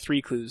 you get 3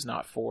 clues,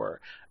 not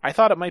 4. I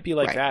thought it might be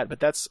like that,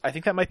 but I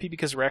think that might be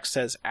because Rex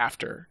says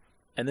after,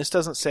 and this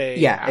doesn't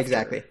say after.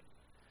 Exactly.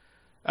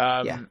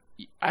 I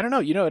don't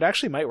know. It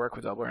actually might work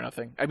with Double or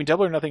Nothing. I mean,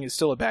 Double or Nothing is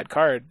still a bad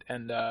card,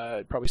 and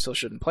probably still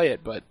shouldn't play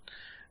it, but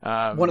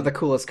one of the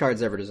coolest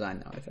cards ever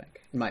designed, though, I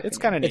think. It's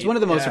kind of neat. It's one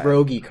of the most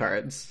roguey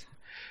cards.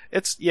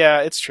 It's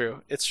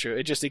true. It's true.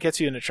 It gets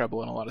you into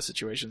trouble in a lot of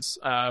situations.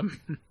 So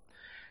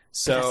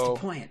that's the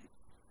point.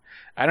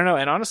 I don't know.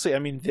 And honestly, I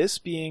mean, this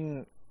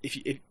being,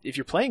 if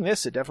you're playing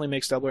this, it definitely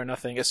makes Double or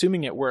Nothing,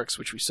 assuming it works,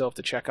 which we still have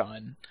to check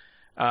on.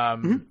 I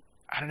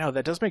don't know.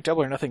 That does make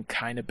Double or Nothing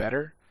kind of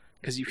better,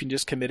 because you can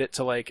just commit it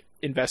to like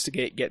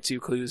investigate, get 2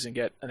 clues, and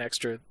get an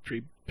extra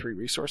 3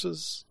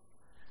 resources.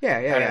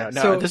 Yeah.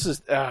 No, so,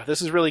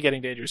 this is really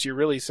getting dangerous. You're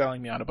really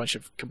selling me on a bunch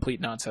of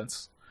complete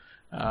nonsense.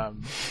 Yeah.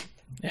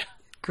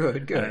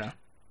 Good. I don't know.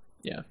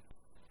 Yeah.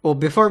 Well,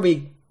 before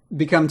we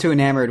become too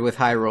enamored with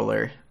High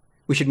Roller,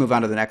 we should move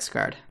on to the next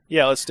card.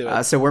 Yeah, let's do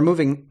it. So we're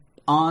moving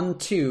On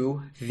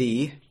to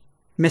the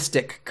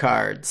Mystic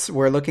cards.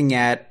 We're looking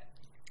at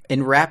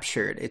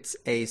Enraptured. It's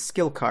a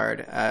skill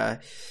card.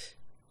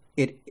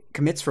 It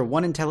commits for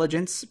 1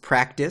 intelligence,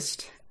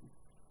 practiced.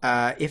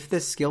 If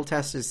this skill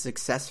test is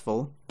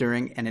successful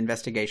during an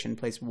investigation,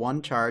 place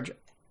 1 charge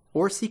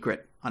or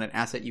secret on an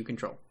asset you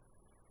control.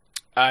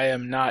 I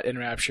am not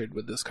enraptured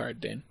with this card,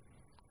 Dane.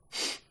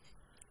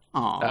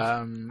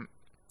 Aww.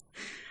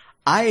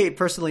 I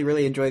personally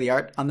really enjoy the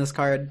art on this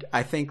card.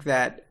 I think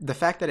that the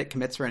fact that it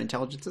commits for an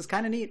intelligence is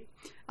kind of neat.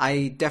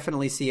 I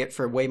definitely see it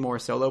for way more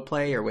solo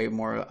play or way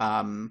more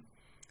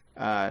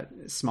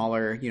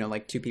smaller,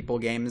 like 2 people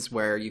games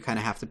where you kind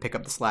of have to pick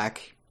up the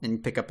slack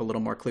and pick up a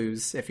little more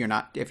clues if you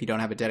don't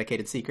have a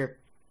dedicated seeker.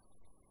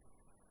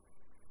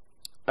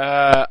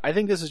 I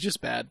think this is just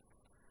bad.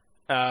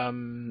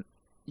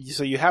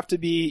 So you have to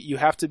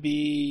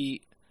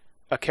be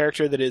a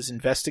character that is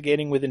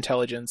investigating with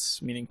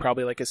intelligence, meaning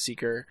probably like a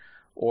seeker,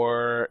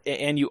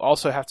 and you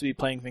also have to be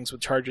playing things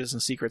with charges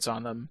and secrets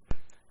on them,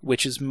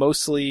 which is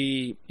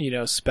mostly,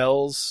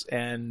 spells.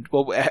 And,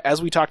 well,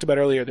 as we talked about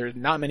earlier, there's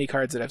not many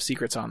cards that have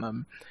secrets on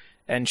them.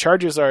 And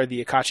charges are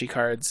the Akachi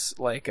cards,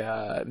 like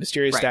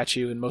Mysterious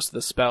Statue and most of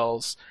the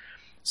spells.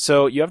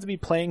 So you have to be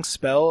playing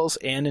spells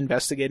and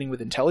investigating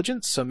with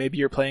intelligence. So maybe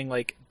you're playing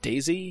like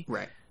Daisy.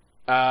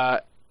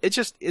 Right. It's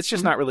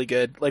just not really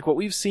good. Like what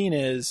we've seen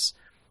is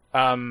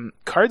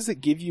cards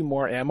that give you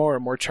more ammo or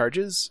more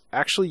charges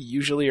actually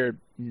usually are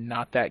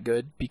not that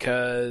good,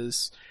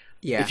 because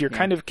if you're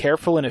kind of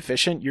careful and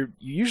efficient, you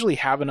usually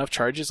have enough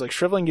charges. Like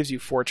Shriveling gives you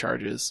 4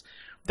 charges.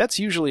 That's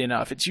usually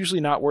enough. It's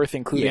usually not worth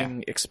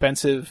including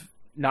expensive,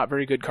 not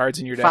very good cards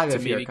in your deck to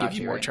maybe give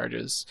you more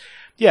charges.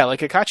 Yeah,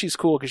 like Akachi's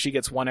cool because she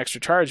gets 1 extra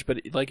charge,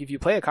 but like if you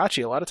play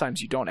Akachi, a lot of times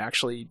you don't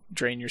actually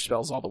drain your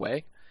spells all the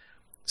way.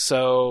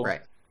 So,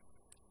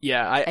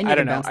 yeah, I don't know. And you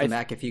can bounce them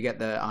back if you get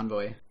the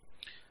Envoy.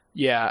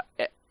 Yeah,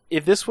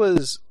 if this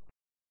was,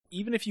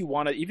 even if you're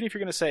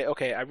going to say,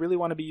 okay, I really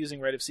want to be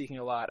using Rite of Seeking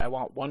a lot, I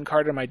want 1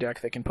 card in my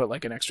deck that can put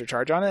like an extra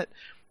charge on it,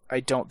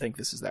 I don't think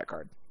this is that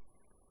card.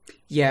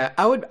 Yeah,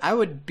 I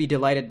would be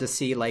delighted to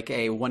see like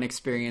a 1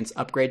 experience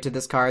upgrade to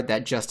this card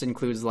that just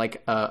includes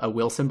like a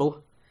will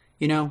symbol,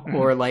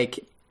 or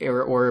like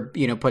or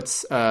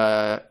puts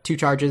 2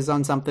 charges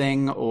on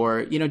something,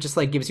 or just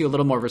like gives you a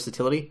little more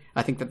versatility.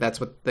 I think that's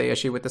what the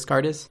issue with this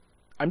card is.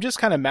 I'm just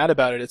kind of mad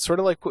about it. It's sort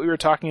of like what we were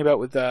talking about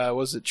with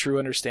was it True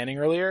Understanding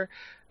earlier?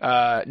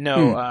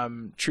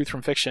 Truth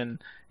from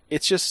Fiction.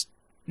 It's just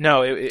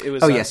it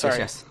was. Oh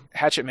yes.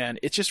 Hatchet Man.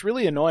 It's just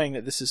really annoying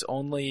that this is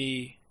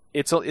only.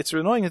 It's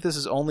annoying that this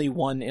is only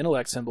 1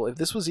 intellect symbol. If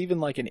this was even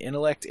like an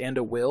intellect and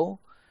a will,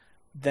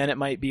 then it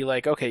might be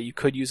like, okay, you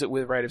could use it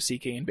with Rite of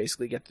Seeking and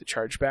basically get the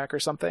charge back or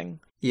something.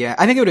 Yeah,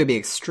 I think it would be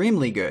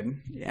extremely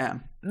good. Yeah.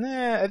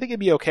 Nah, I think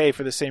it'd be okay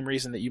for the same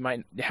reason that you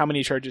might, how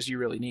many charges you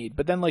really need.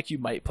 But then like you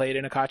might play it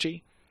in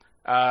Akachi.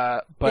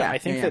 I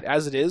think that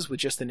as it is with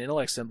just an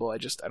intellect symbol, I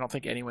don't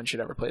think anyone should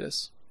ever play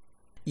this.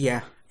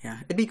 Yeah.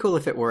 It'd be cool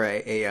if it were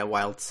a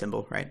wild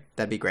symbol, right?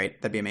 That'd be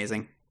great. That'd be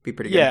amazing. Be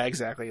pretty good. Yeah,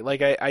 exactly.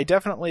 Like I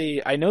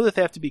definitely, I know that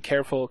they have to be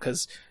careful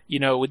because,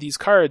 with these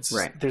cards,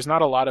 there's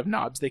not a lot of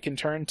knobs they can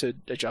turn to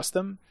adjust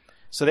them.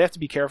 So they have to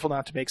be careful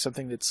not to make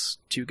something that's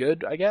too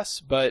good, I guess.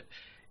 But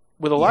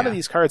with a lot of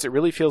these cards, it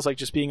really feels like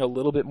just being a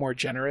little bit more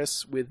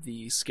generous with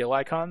the skill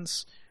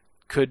icons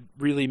could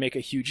really make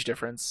a huge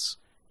difference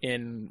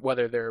in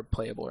whether they're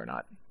playable or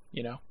not,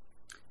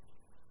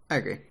 I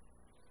agree.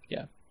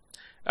 Yeah.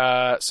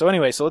 So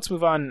let's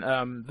move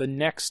on. The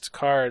next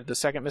card, the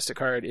second Mystic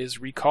card, is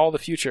Recall the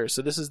Future.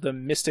 So this is the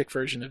Mystic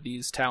version of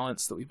these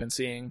talents that we've been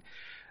seeing.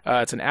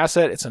 It's an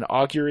asset, it's an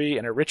augury,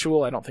 and a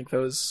ritual. I don't think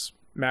those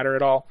matter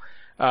at all.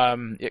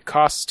 It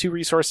costs 2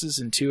 resources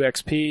and 2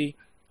 XP.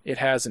 It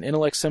has an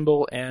intellect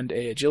symbol and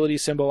a agility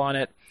symbol on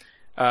it.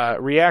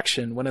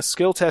 Reaction. When a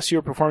skill test you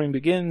are performing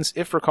begins,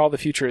 if Recall the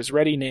Future is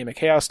ready, name a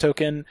chaos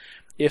token.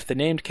 If the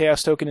named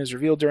chaos token is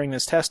revealed during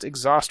this test,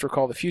 exhaust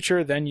Recall the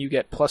Future, then you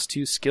get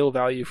 +2 skill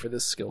value for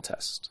this skill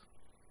test.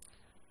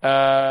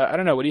 I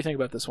don't know, what do you think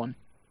about this one?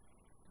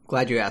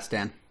 Glad you asked,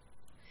 Dan.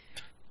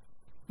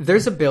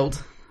 There's a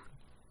build,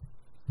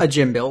 a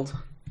gym build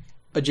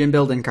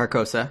in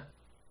Carcosa,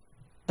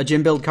 a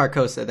gym build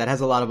Carcosa that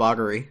has a lot of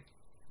augury.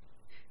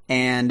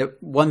 And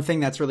one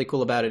thing that's really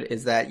cool about it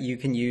is that you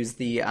can use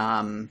the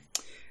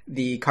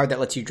card that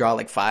lets you draw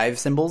like 5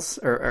 symbols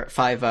or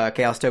 5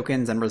 chaos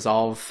tokens and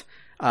resolve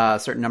a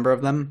certain number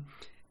of them.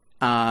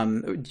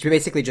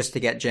 Basically just to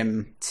get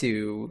Jim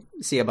to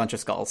see a bunch of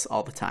skulls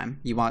all the time.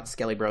 You want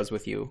Skelly Bros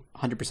with you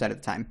 100% of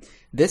the time.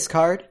 This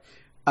card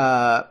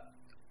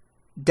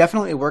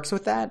definitely works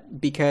with that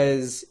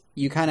because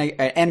you kind of,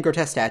 and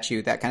Grotesque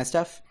Statue, that kind of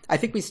stuff. I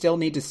think we still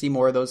need to see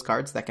more of those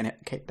cards that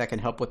can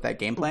help with that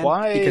game plan.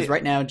 Why? Because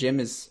right now Jim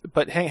is.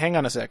 But hang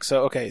on a sec.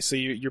 So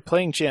you're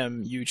playing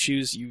Jim.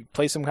 You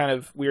play some kind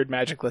of weird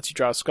magic lets you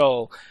draw a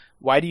skull.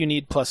 Why do you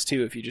need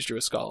 +2 if you just drew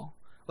a skull?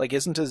 Like,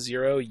 isn't a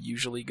 0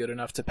 usually good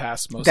enough to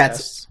pass most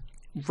tests?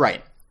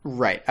 Right.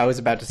 I was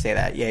about to say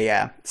that.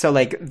 Yeah. So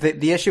like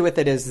the issue with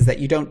it is that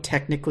you don't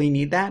technically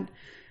need that.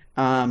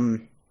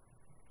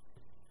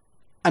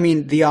 I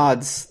mean, the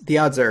odds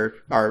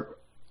are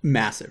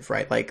massive,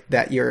 right? Like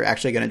that you're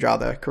actually going to draw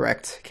the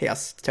correct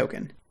chaos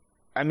token.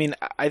 I mean,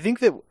 I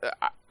think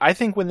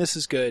when this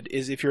is good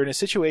is if you're in a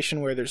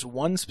situation where there's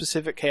one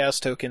specific chaos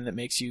token that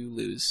makes you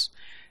lose.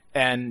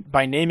 And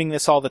by naming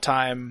this all the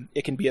time,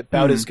 it can be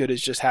about as good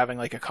as just having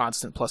like a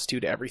constant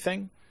 +2 to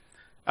everything.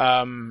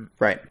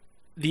 Right.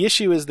 The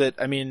issue is that,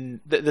 I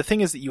mean, the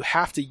thing is that you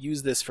have to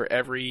use this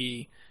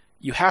every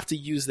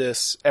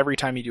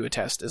time you do a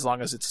test, as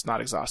long as it's not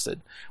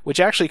exhausted, which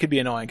actually could be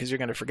annoying because you're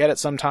going to forget it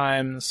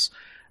sometimes.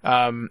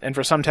 And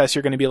for some tests,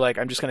 you're going to be like,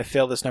 I'm just going to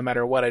fail this no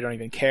matter what. I don't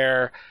even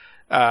care.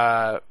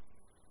 Yeah,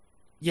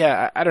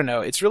 I don't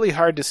know. It's really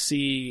hard to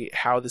see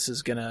how this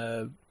is going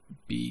to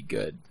be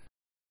good.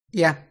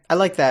 Yeah, I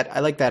like that.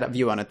 I like that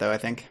view on it, though, I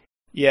think.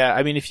 Yeah,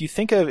 I mean, if you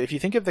think of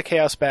the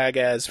chaos bag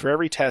as for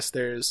every test,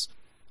 there's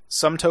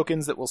some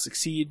tokens that will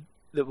succeed,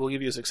 that will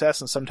give you a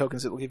success, and some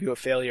tokens that will give you a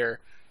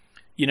failure.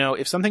 You know,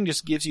 if something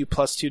just gives you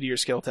 +2 to your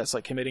skill test,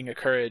 like committing a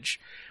courage,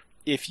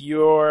 if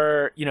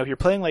you're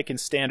playing like in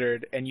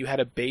standard and you had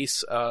a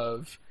base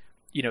of,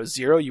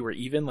 0, you were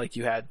even, like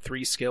you had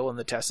 3 skill and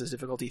the test is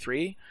difficulty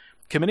 3,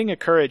 committing a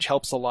courage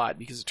helps a lot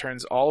because it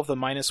turns all of the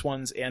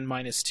 -1s and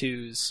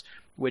 -2s,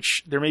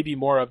 which there may be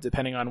more of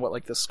depending on what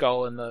like the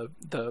skull and the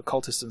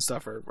cultist and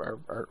stuff are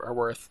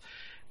worth.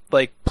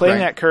 Like playing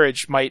that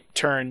courage might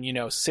turn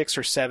 6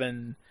 or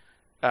 7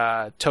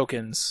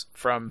 tokens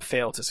from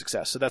fail to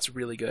success, so that's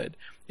really good.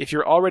 If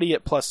you're already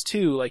at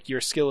 +2, like your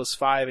skill is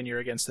 5 and you're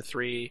against a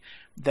 3,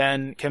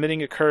 then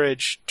committing a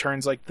courage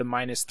turns like the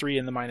 -3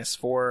 and the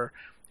 -4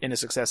 into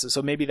successes.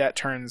 So maybe that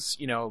turns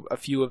a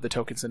few of the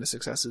tokens into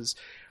successes.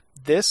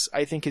 This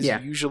I think is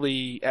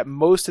usually at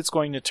most it's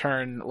going to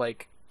turn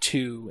like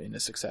 2 into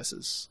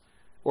successes,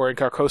 or in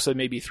Carcosa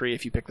maybe 3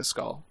 if you pick the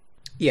skull.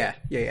 Yeah,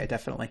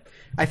 definitely.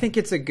 I think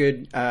it's a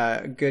good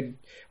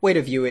way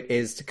to view it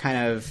is to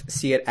kind of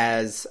see it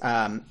as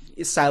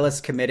Silas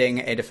committing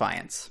a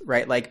defiance,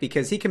 right? Like,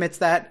 because he commits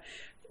that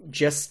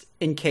just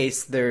in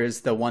case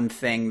there's the one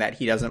thing that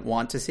he doesn't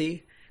want to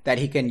see, that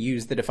he can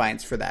use the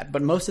defiance for that.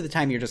 But most of the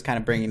time you're just kind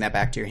of bringing that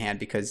back to your hand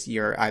because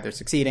you're either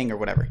succeeding or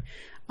whatever.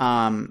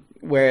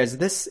 Whereas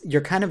this,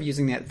 you're kind of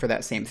using it for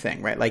that same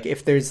thing, right? Like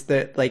if there's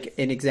like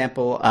an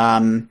example,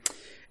 in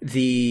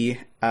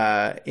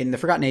the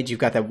Forgotten Age, you've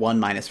got that 1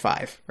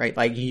 -5, right?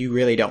 Like you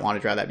really don't want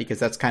to draw that because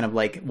that's kind of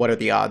like, what are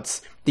the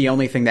odds? The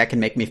only thing that can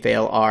make me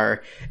fail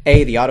are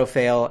A, the auto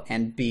fail,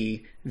 and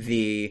B,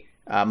 the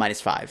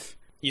 -5.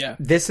 Yeah.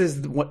 This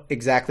is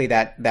exactly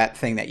that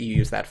thing that you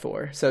use that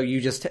for. So you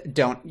just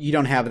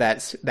don't have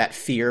that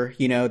fear,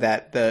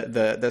 that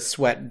the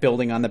sweat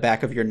building on the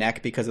back of your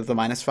neck because of the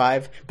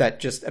 -5 that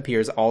just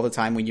appears all the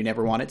time when you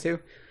never want it to.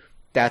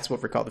 That's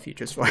what Recall the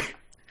Future's for.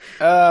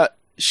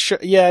 Sure,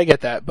 yeah, I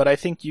get that, but I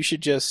think you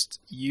should just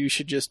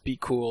be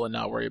cool and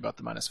not worry about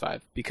the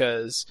 -5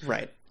 because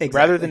exactly.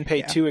 Rather than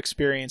pay 2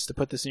 experience to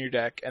put this in your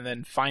deck and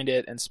then find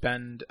it and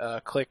spend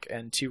a click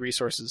and 2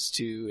 resources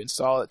to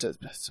install it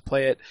to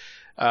play it,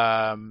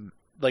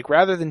 like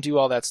rather than do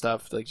all that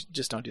stuff, like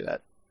just don't do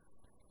that.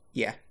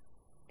 Yeah.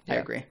 I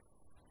agree.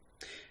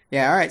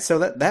 Yeah, all right. So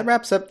that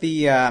wraps up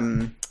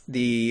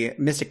the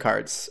Mystic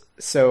cards.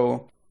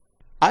 So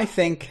I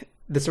think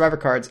the Survivor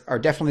cards are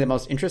definitely the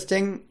most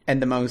interesting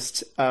and the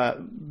most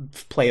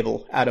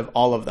playable out of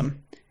all of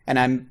them.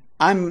 And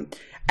I'm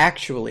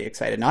actually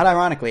excited, not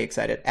ironically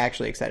excited,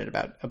 actually excited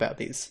about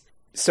these.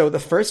 So the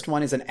first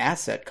one is an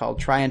asset called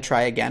Try and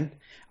Try Again.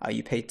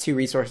 You pay 2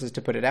 resources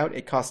to put it out.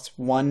 It costs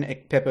 1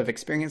 pip of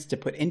experience to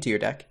put into your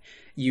deck.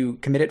 You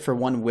commit it for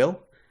 1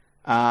 will,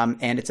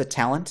 and it's a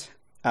talent.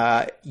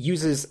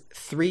 Uses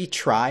 3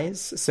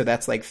 tries, so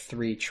that's like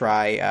 3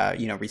 try,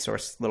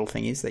 resource little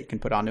thingies that you can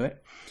put onto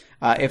it.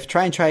 If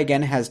Try and Try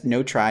Again has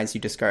no tries,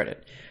 you discard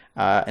it.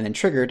 And then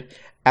triggered,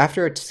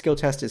 after a skill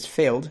test is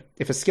failed,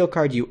 if a skill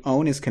card you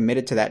own is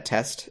committed to that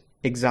test,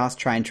 exhaust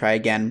Try and Try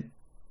Again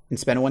and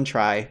spend 1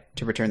 try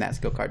to return that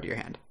skill card to your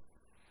hand.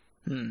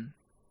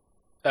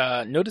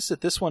 Notice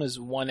that this one is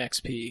 1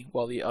 XP,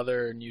 while the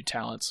other new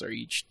talents are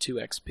each 2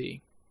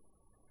 XP.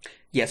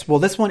 Yes, well,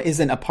 this one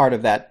isn't a part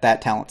of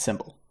that talent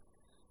symbol.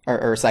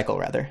 Or cycle,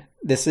 rather.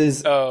 This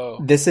is a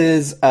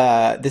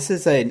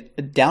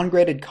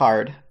downgraded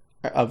card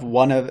of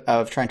one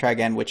of Try and Try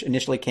Again, which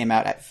initially came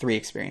out at 3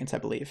 experience, I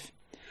believe.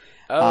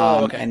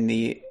 Okay. And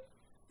the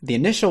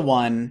initial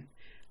one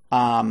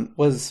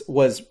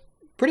was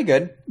pretty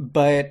good,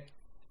 but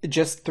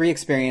just 3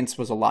 experience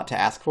was a lot to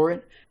ask for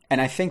it. And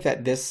I think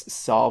that this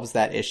solves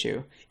that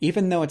issue.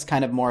 Even though it's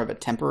kind of more of a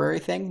temporary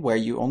thing where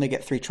you only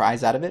get 3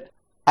 tries out of it,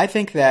 I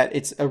think that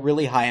it's a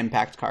really high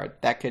impact card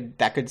that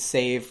could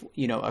save,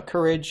 a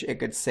courage. It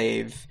could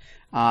save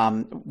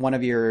one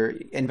of your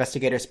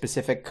investigator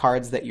specific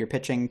cards that you're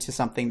pitching to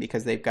something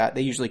because they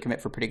usually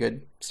commit for pretty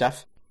good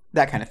stuff.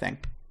 That kind of thing.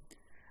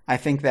 I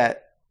think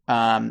that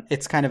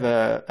it's kind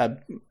of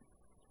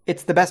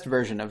it's the best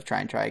version of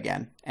Try and Try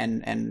Again,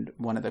 and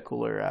one of the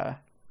cooler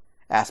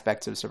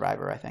aspects of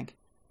Survivor, I think.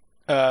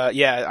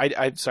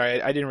 I'm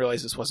sorry, I didn't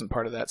realize this wasn't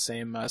part of that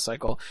same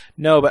cycle.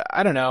 No, but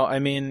I don't know. I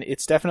mean,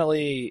 it's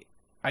definitely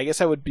I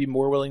guess I would be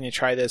more willing to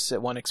try this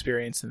at 1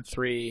 experience than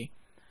 3.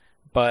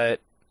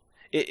 But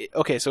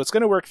okay, so it's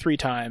going to work 3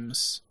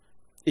 times.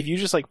 If you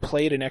just like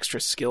played an extra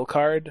skill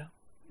card,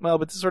 well,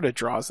 but this sort of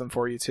draws them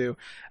for you too.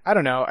 I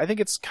don't know. I think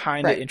it's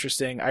kind of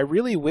interesting. I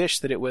really wish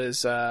that it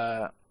was.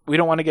 We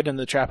don't want to get in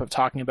the trap of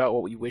talking about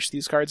what we wish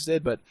these cards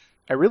did, but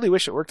I really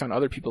wish it worked on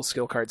other people's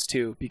skill cards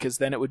too, because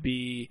then it would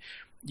be,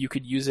 you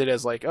could use it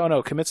as like, oh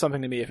no, commit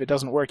something to me. If it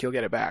doesn't work, you'll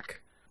get it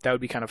back. That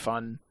would be kind of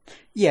fun.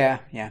 Yeah.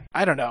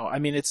 I don't know. I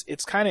mean,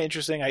 it's kind of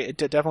interesting. It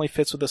definitely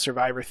fits with the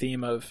Survivor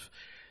theme of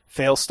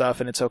fail stuff,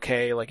 and it's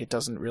okay. Like, it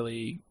doesn't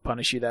really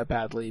punish you that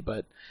badly,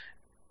 but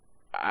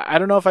I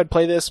don't know if I'd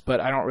play this, but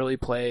I don't really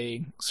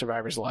play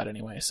Survivors a lot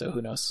anyway, so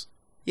who knows?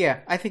 Yeah,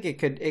 I think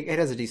it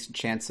has a decent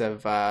chance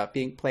of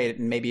being played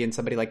maybe in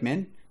somebody like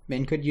Min.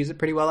 Min could use it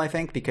pretty well, I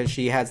think, because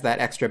she has that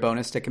extra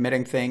bonus to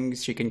committing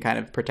things. She can kind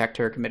of protect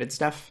her committed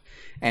stuff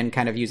and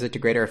kind of use it to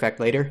greater effect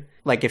later.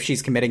 Like if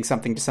she's committing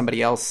something to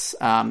somebody else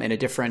in a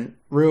different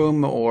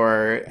room,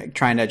 or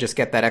trying to just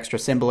get that extra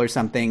symbol or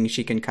something,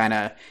 she can kind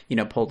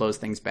of, pull those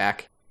things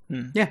back.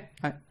 Yeah,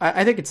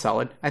 I think it's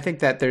solid. I think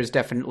that there's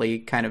definitely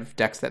kind of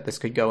decks that this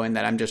could go in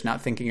that I'm just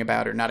not thinking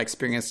about or not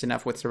experienced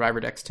enough with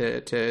Survivor decks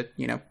to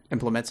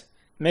implement.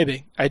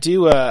 Maybe. I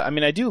do.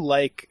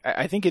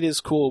 I think it is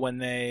cool when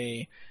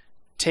they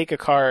take a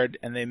card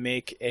and they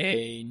make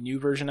a new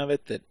version of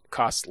it that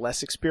costs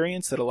less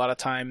experience. That a lot of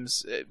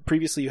times,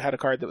 previously you had a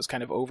card that was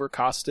kind of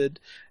overcosted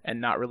and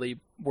not really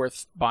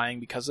worth buying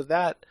because of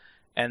that.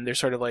 And they're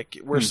sort of like,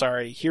 we're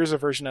sorry, here's a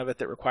version of it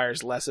that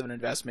requires less of an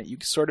investment. You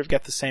sort of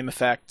get the same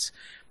effect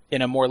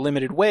in a more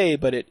limited way,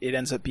 but it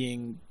ends up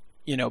being,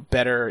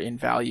 better in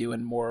value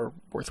and more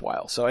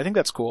worthwhile. So I think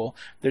that's cool.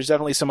 There's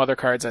definitely some other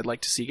cards I'd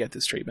like to see get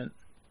this treatment.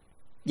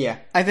 Yeah,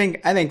 I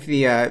think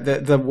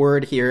the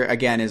word here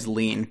again is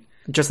lean.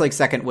 Just like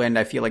Second Wind,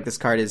 I feel like this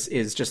card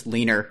is just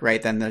leaner,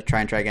 right, than the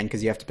try again,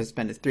 because you have to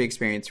spend 3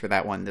 experience for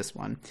that one. This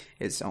one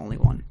is only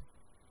 1.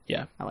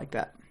 Yeah. I like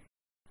that.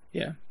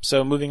 Yeah.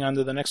 So moving on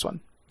to the next one.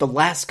 The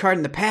last card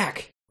in the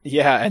pack.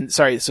 Yeah, and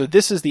sorry, so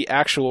this is the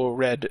actual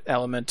red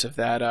element of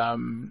that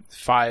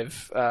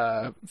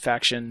 5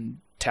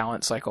 faction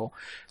talent cycle.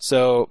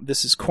 So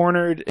this is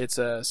Cornered. It's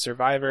a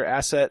Survivor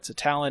asset. It's a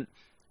talent.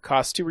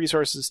 Costs 2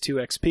 resources, 2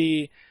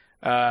 XP.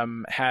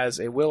 Has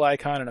a will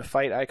icon and a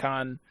fight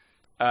icon.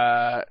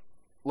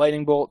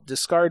 Lightning Bolt.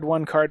 Discard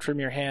 1 card from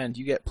your hand.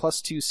 You get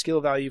 +2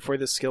 skill value for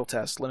this skill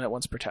test. Limit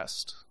once per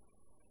test.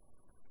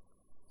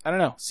 I don't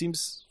know.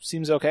 Seems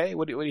okay.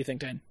 What do you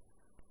think, Dane?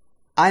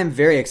 I am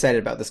very excited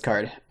about this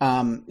card.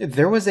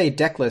 There was a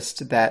deck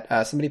list that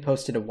somebody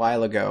posted a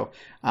while ago.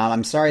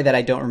 I'm sorry that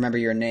I don't remember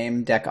your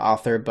name, deck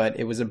author, but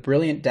it was a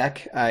brilliant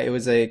deck. It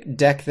was a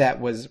deck that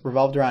was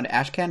revolved around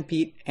Ashcan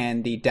Pete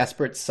and the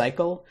Desperate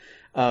Cycle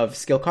of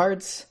skill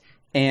cards,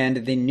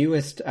 and the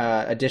newest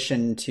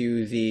addition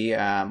to the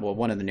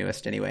one of the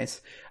newest,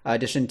 anyways,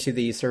 addition to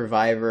the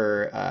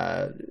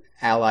Survivor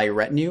ally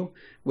retinue,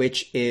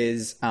 which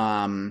is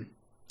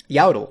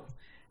Yautl.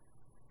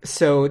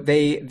 So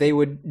they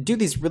would do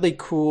these really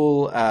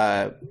cool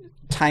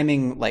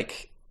timing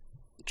like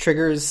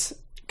triggers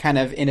kind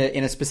of in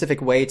a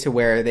specific way to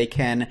where they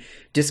can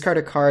discard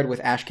a card with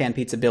Ashcan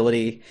Pete's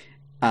ability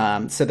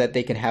so that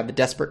they can have the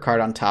desperate card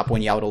on top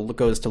when Yautl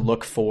goes to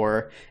look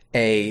for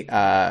a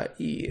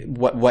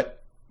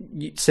what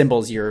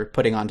symbols you're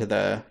putting onto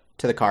the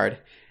card,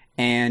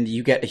 and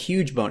you get a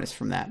huge bonus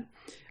from that.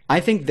 I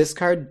think this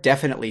card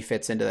definitely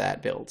fits into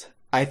that build.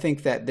 I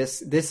think that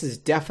this is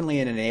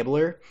definitely an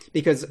enabler,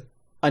 because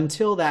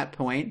until that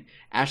point,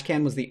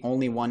 Ashcan was the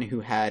only one who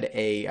had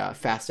a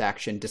fast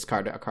action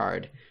discard a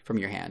card from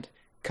your hand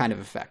kind of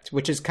effect,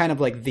 which is kind of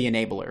like the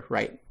enabler,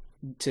 right?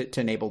 To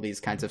enable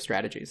these kinds of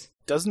strategies.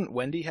 Doesn't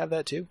Wendy have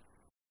that too?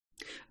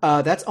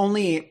 That's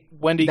only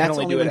Wendy can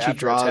only do when it she after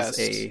draws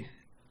a test.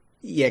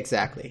 Yeah,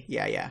 exactly.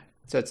 Yeah.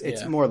 So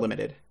it's more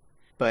limited.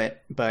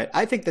 But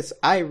I think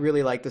I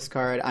really like this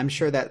card. I'm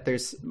sure that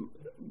there's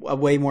a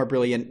way more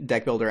brilliant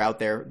deck builder out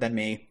there than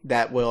me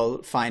that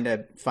will find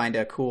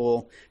a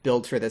cool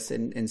build for this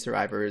in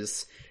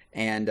Survivors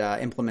and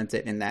implement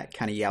it in that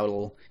kind of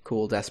Yautl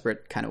cool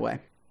desperate kind of way.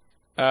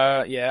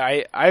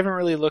 I haven't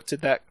really looked at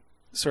that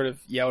sort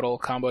of Yautl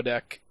combo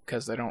deck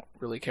because I don't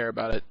really care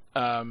about it.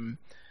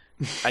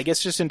 I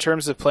guess just in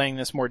terms of playing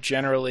this more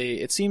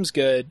generally, it seems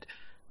good.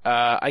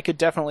 I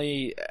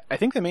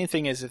think the main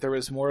thing is if there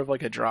was more of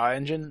like a draw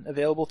engine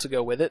available to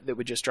go with it that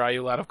would just draw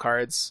you a lot of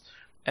cards,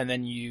 and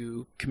then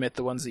you commit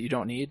the ones that you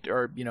don't need,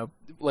 or,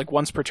 like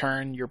once per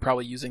turn, you're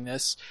probably using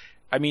this.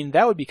 I mean,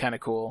 that would be kind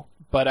of cool,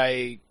 but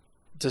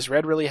does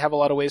Red really have a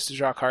lot of ways to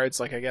draw cards?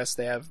 Like, I guess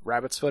they have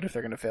Rabbit's Foot if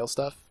they're going to fail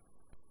stuff.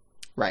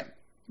 Right.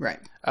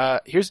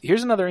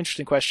 Here's another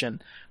interesting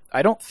question.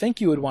 I don't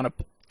think you would want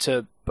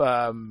to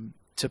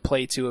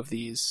play 2 of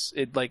these.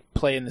 It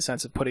play in the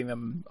sense of putting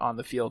them on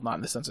the field, not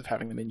in the sense of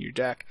having them in your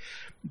deck.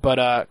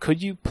 But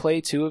could you play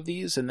 2 of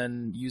these and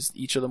then use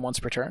each of them once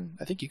per turn?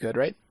 I think you could,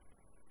 right?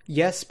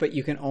 Yes, but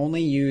you can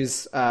only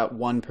use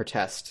 1 per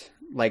test.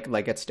 like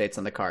it states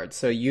on the card.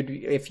 So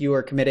if you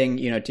were committing,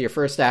 to your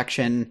first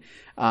action,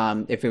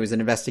 if it was an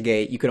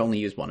investigate, you could only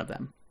use one of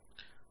them.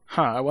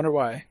 Huh, I wonder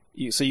why.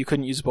 So you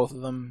couldn't use both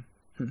of them?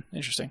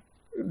 Interesting.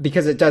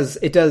 Because it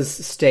does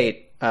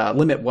state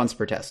limit once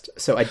per test.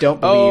 So I don't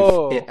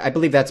believe I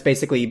believe that's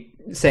basically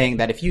saying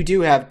that if you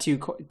do have two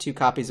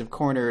copies of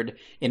Cornered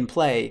in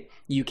play,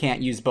 you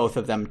can't use both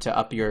of them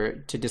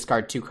to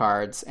discard 2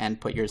 cards and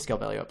put your skill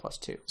value at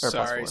 +2 or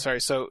 +4. Sorry.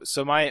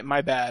 So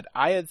my bad.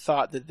 I had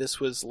thought that this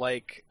was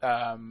like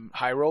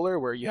High Roller,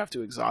 where you have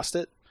to exhaust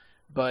it,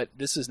 but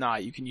this is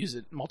not. You can use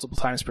it multiple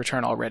times per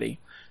turn already.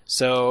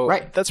 So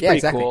right. That's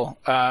pretty cool.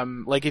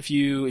 Like if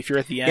you're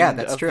at the end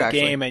of the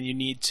game and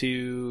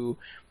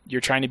you're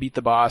trying to beat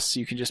the boss,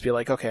 you can just be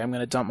like, okay, I'm going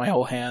to dump my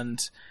whole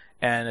hand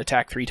and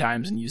attack 3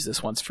 times and use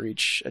this once for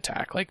each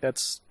attack. Like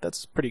that's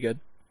pretty good.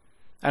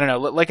 I don't know.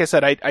 Like I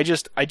said, I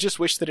just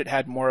wish that it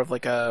had more of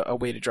like a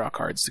way to draw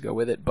cards to go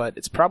with it, but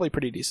it's probably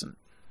pretty decent.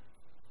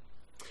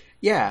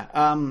 Yeah.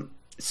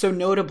 So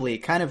notably,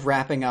 kind of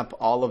wrapping up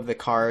all of the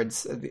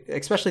cards,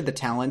 especially the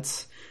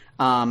talents.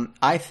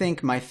 I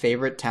think my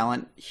favorite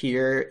talent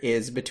here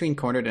is between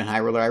Cornered and High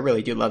Roller. I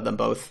really do love them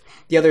both.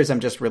 The others I'm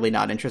just really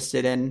not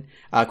interested in.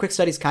 Quick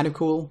Study's kind of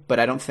cool, but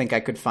I don't think I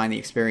could find the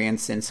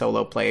experience in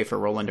solo play for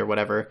Roland or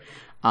whatever.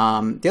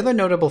 The other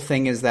notable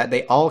thing is that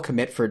they all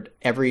commit for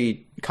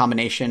every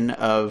combination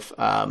of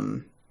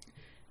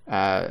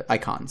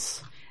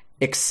icons,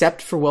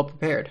 except for Well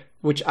Prepared,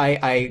 which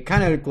I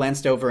kind of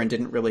glanced over and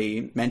didn't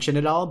really mention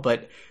at all,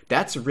 but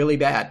that's really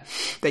bad,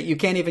 that you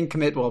can't even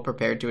commit Well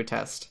Prepared to a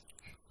test.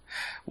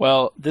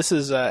 Well, this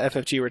is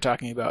FFG we're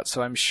talking about,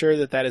 so I'm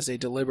sure that is a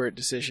deliberate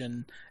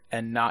decision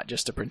and not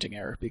just a printing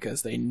error,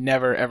 because they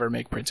never, ever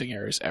make printing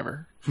errors,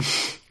 ever.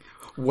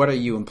 What are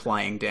you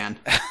implying, Dan?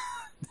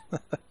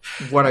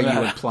 What are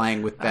you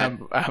implying with that?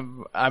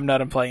 I'm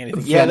not implying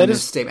anything. Yeah, that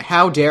is statement.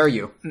 How dare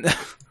you?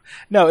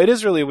 No, it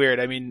is really weird.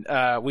 I mean,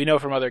 we know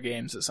from other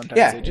games that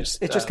sometimes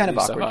it's just kind of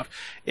awkward.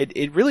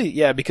 It really,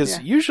 because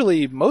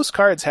usually most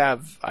cards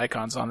have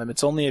icons on them.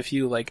 It's only a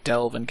few like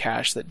Delve and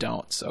Cash that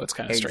don't, so it's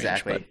kind of strange.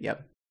 Exactly. But...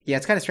 Yep. Yeah,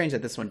 it's kind of strange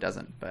that this one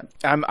doesn't. But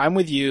I'm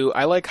with you.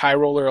 I like High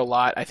Roller a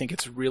lot. I think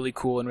it's really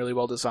cool and really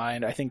well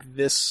designed. I think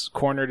this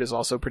Cornered is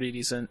also pretty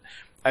decent.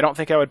 I don't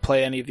think I would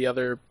play any of the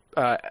other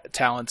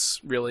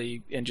talents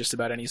really in just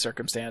about any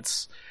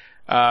circumstance.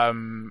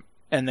 And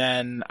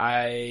then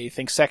I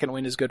think Second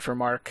Wind is good for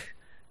Mark.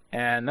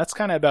 And that's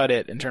kind of about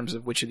it in terms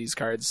of which of these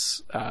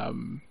cards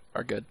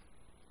are good.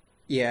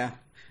 Yeah.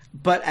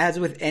 But as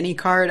with any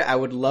card, I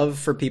would love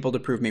for people to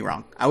prove me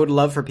wrong. I would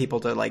love for people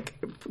to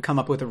come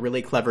up with a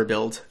really clever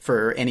build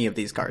for any of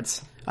these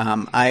cards.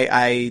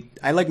 I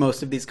like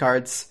most of these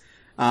cards.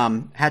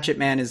 Hatchet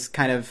Man is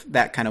kind of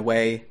that kind of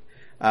way.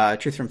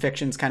 Truth from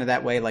Fiction's kind of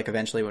that way, like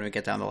eventually when we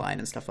get down the line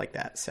and stuff like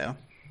that. So,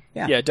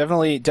 yeah,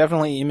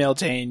 definitely email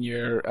Dane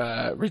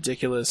your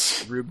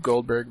ridiculous Rube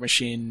Goldberg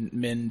machine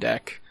min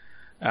deck.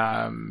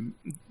 Don't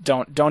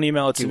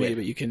email it to me,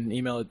 but you can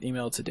email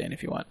it to Dane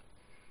if you want.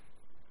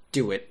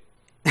 Do it.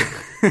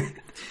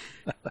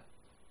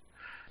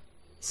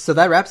 So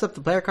that wraps up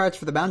the player cards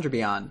for the Boundary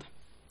Beyond.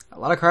 A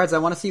lot of cards I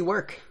want to see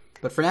work.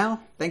 But for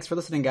now, thanks for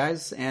listening,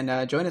 guys,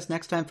 and join us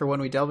next time for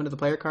when we delve into the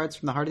player cards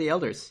from the Heart of the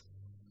Elders.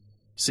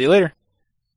 See you later.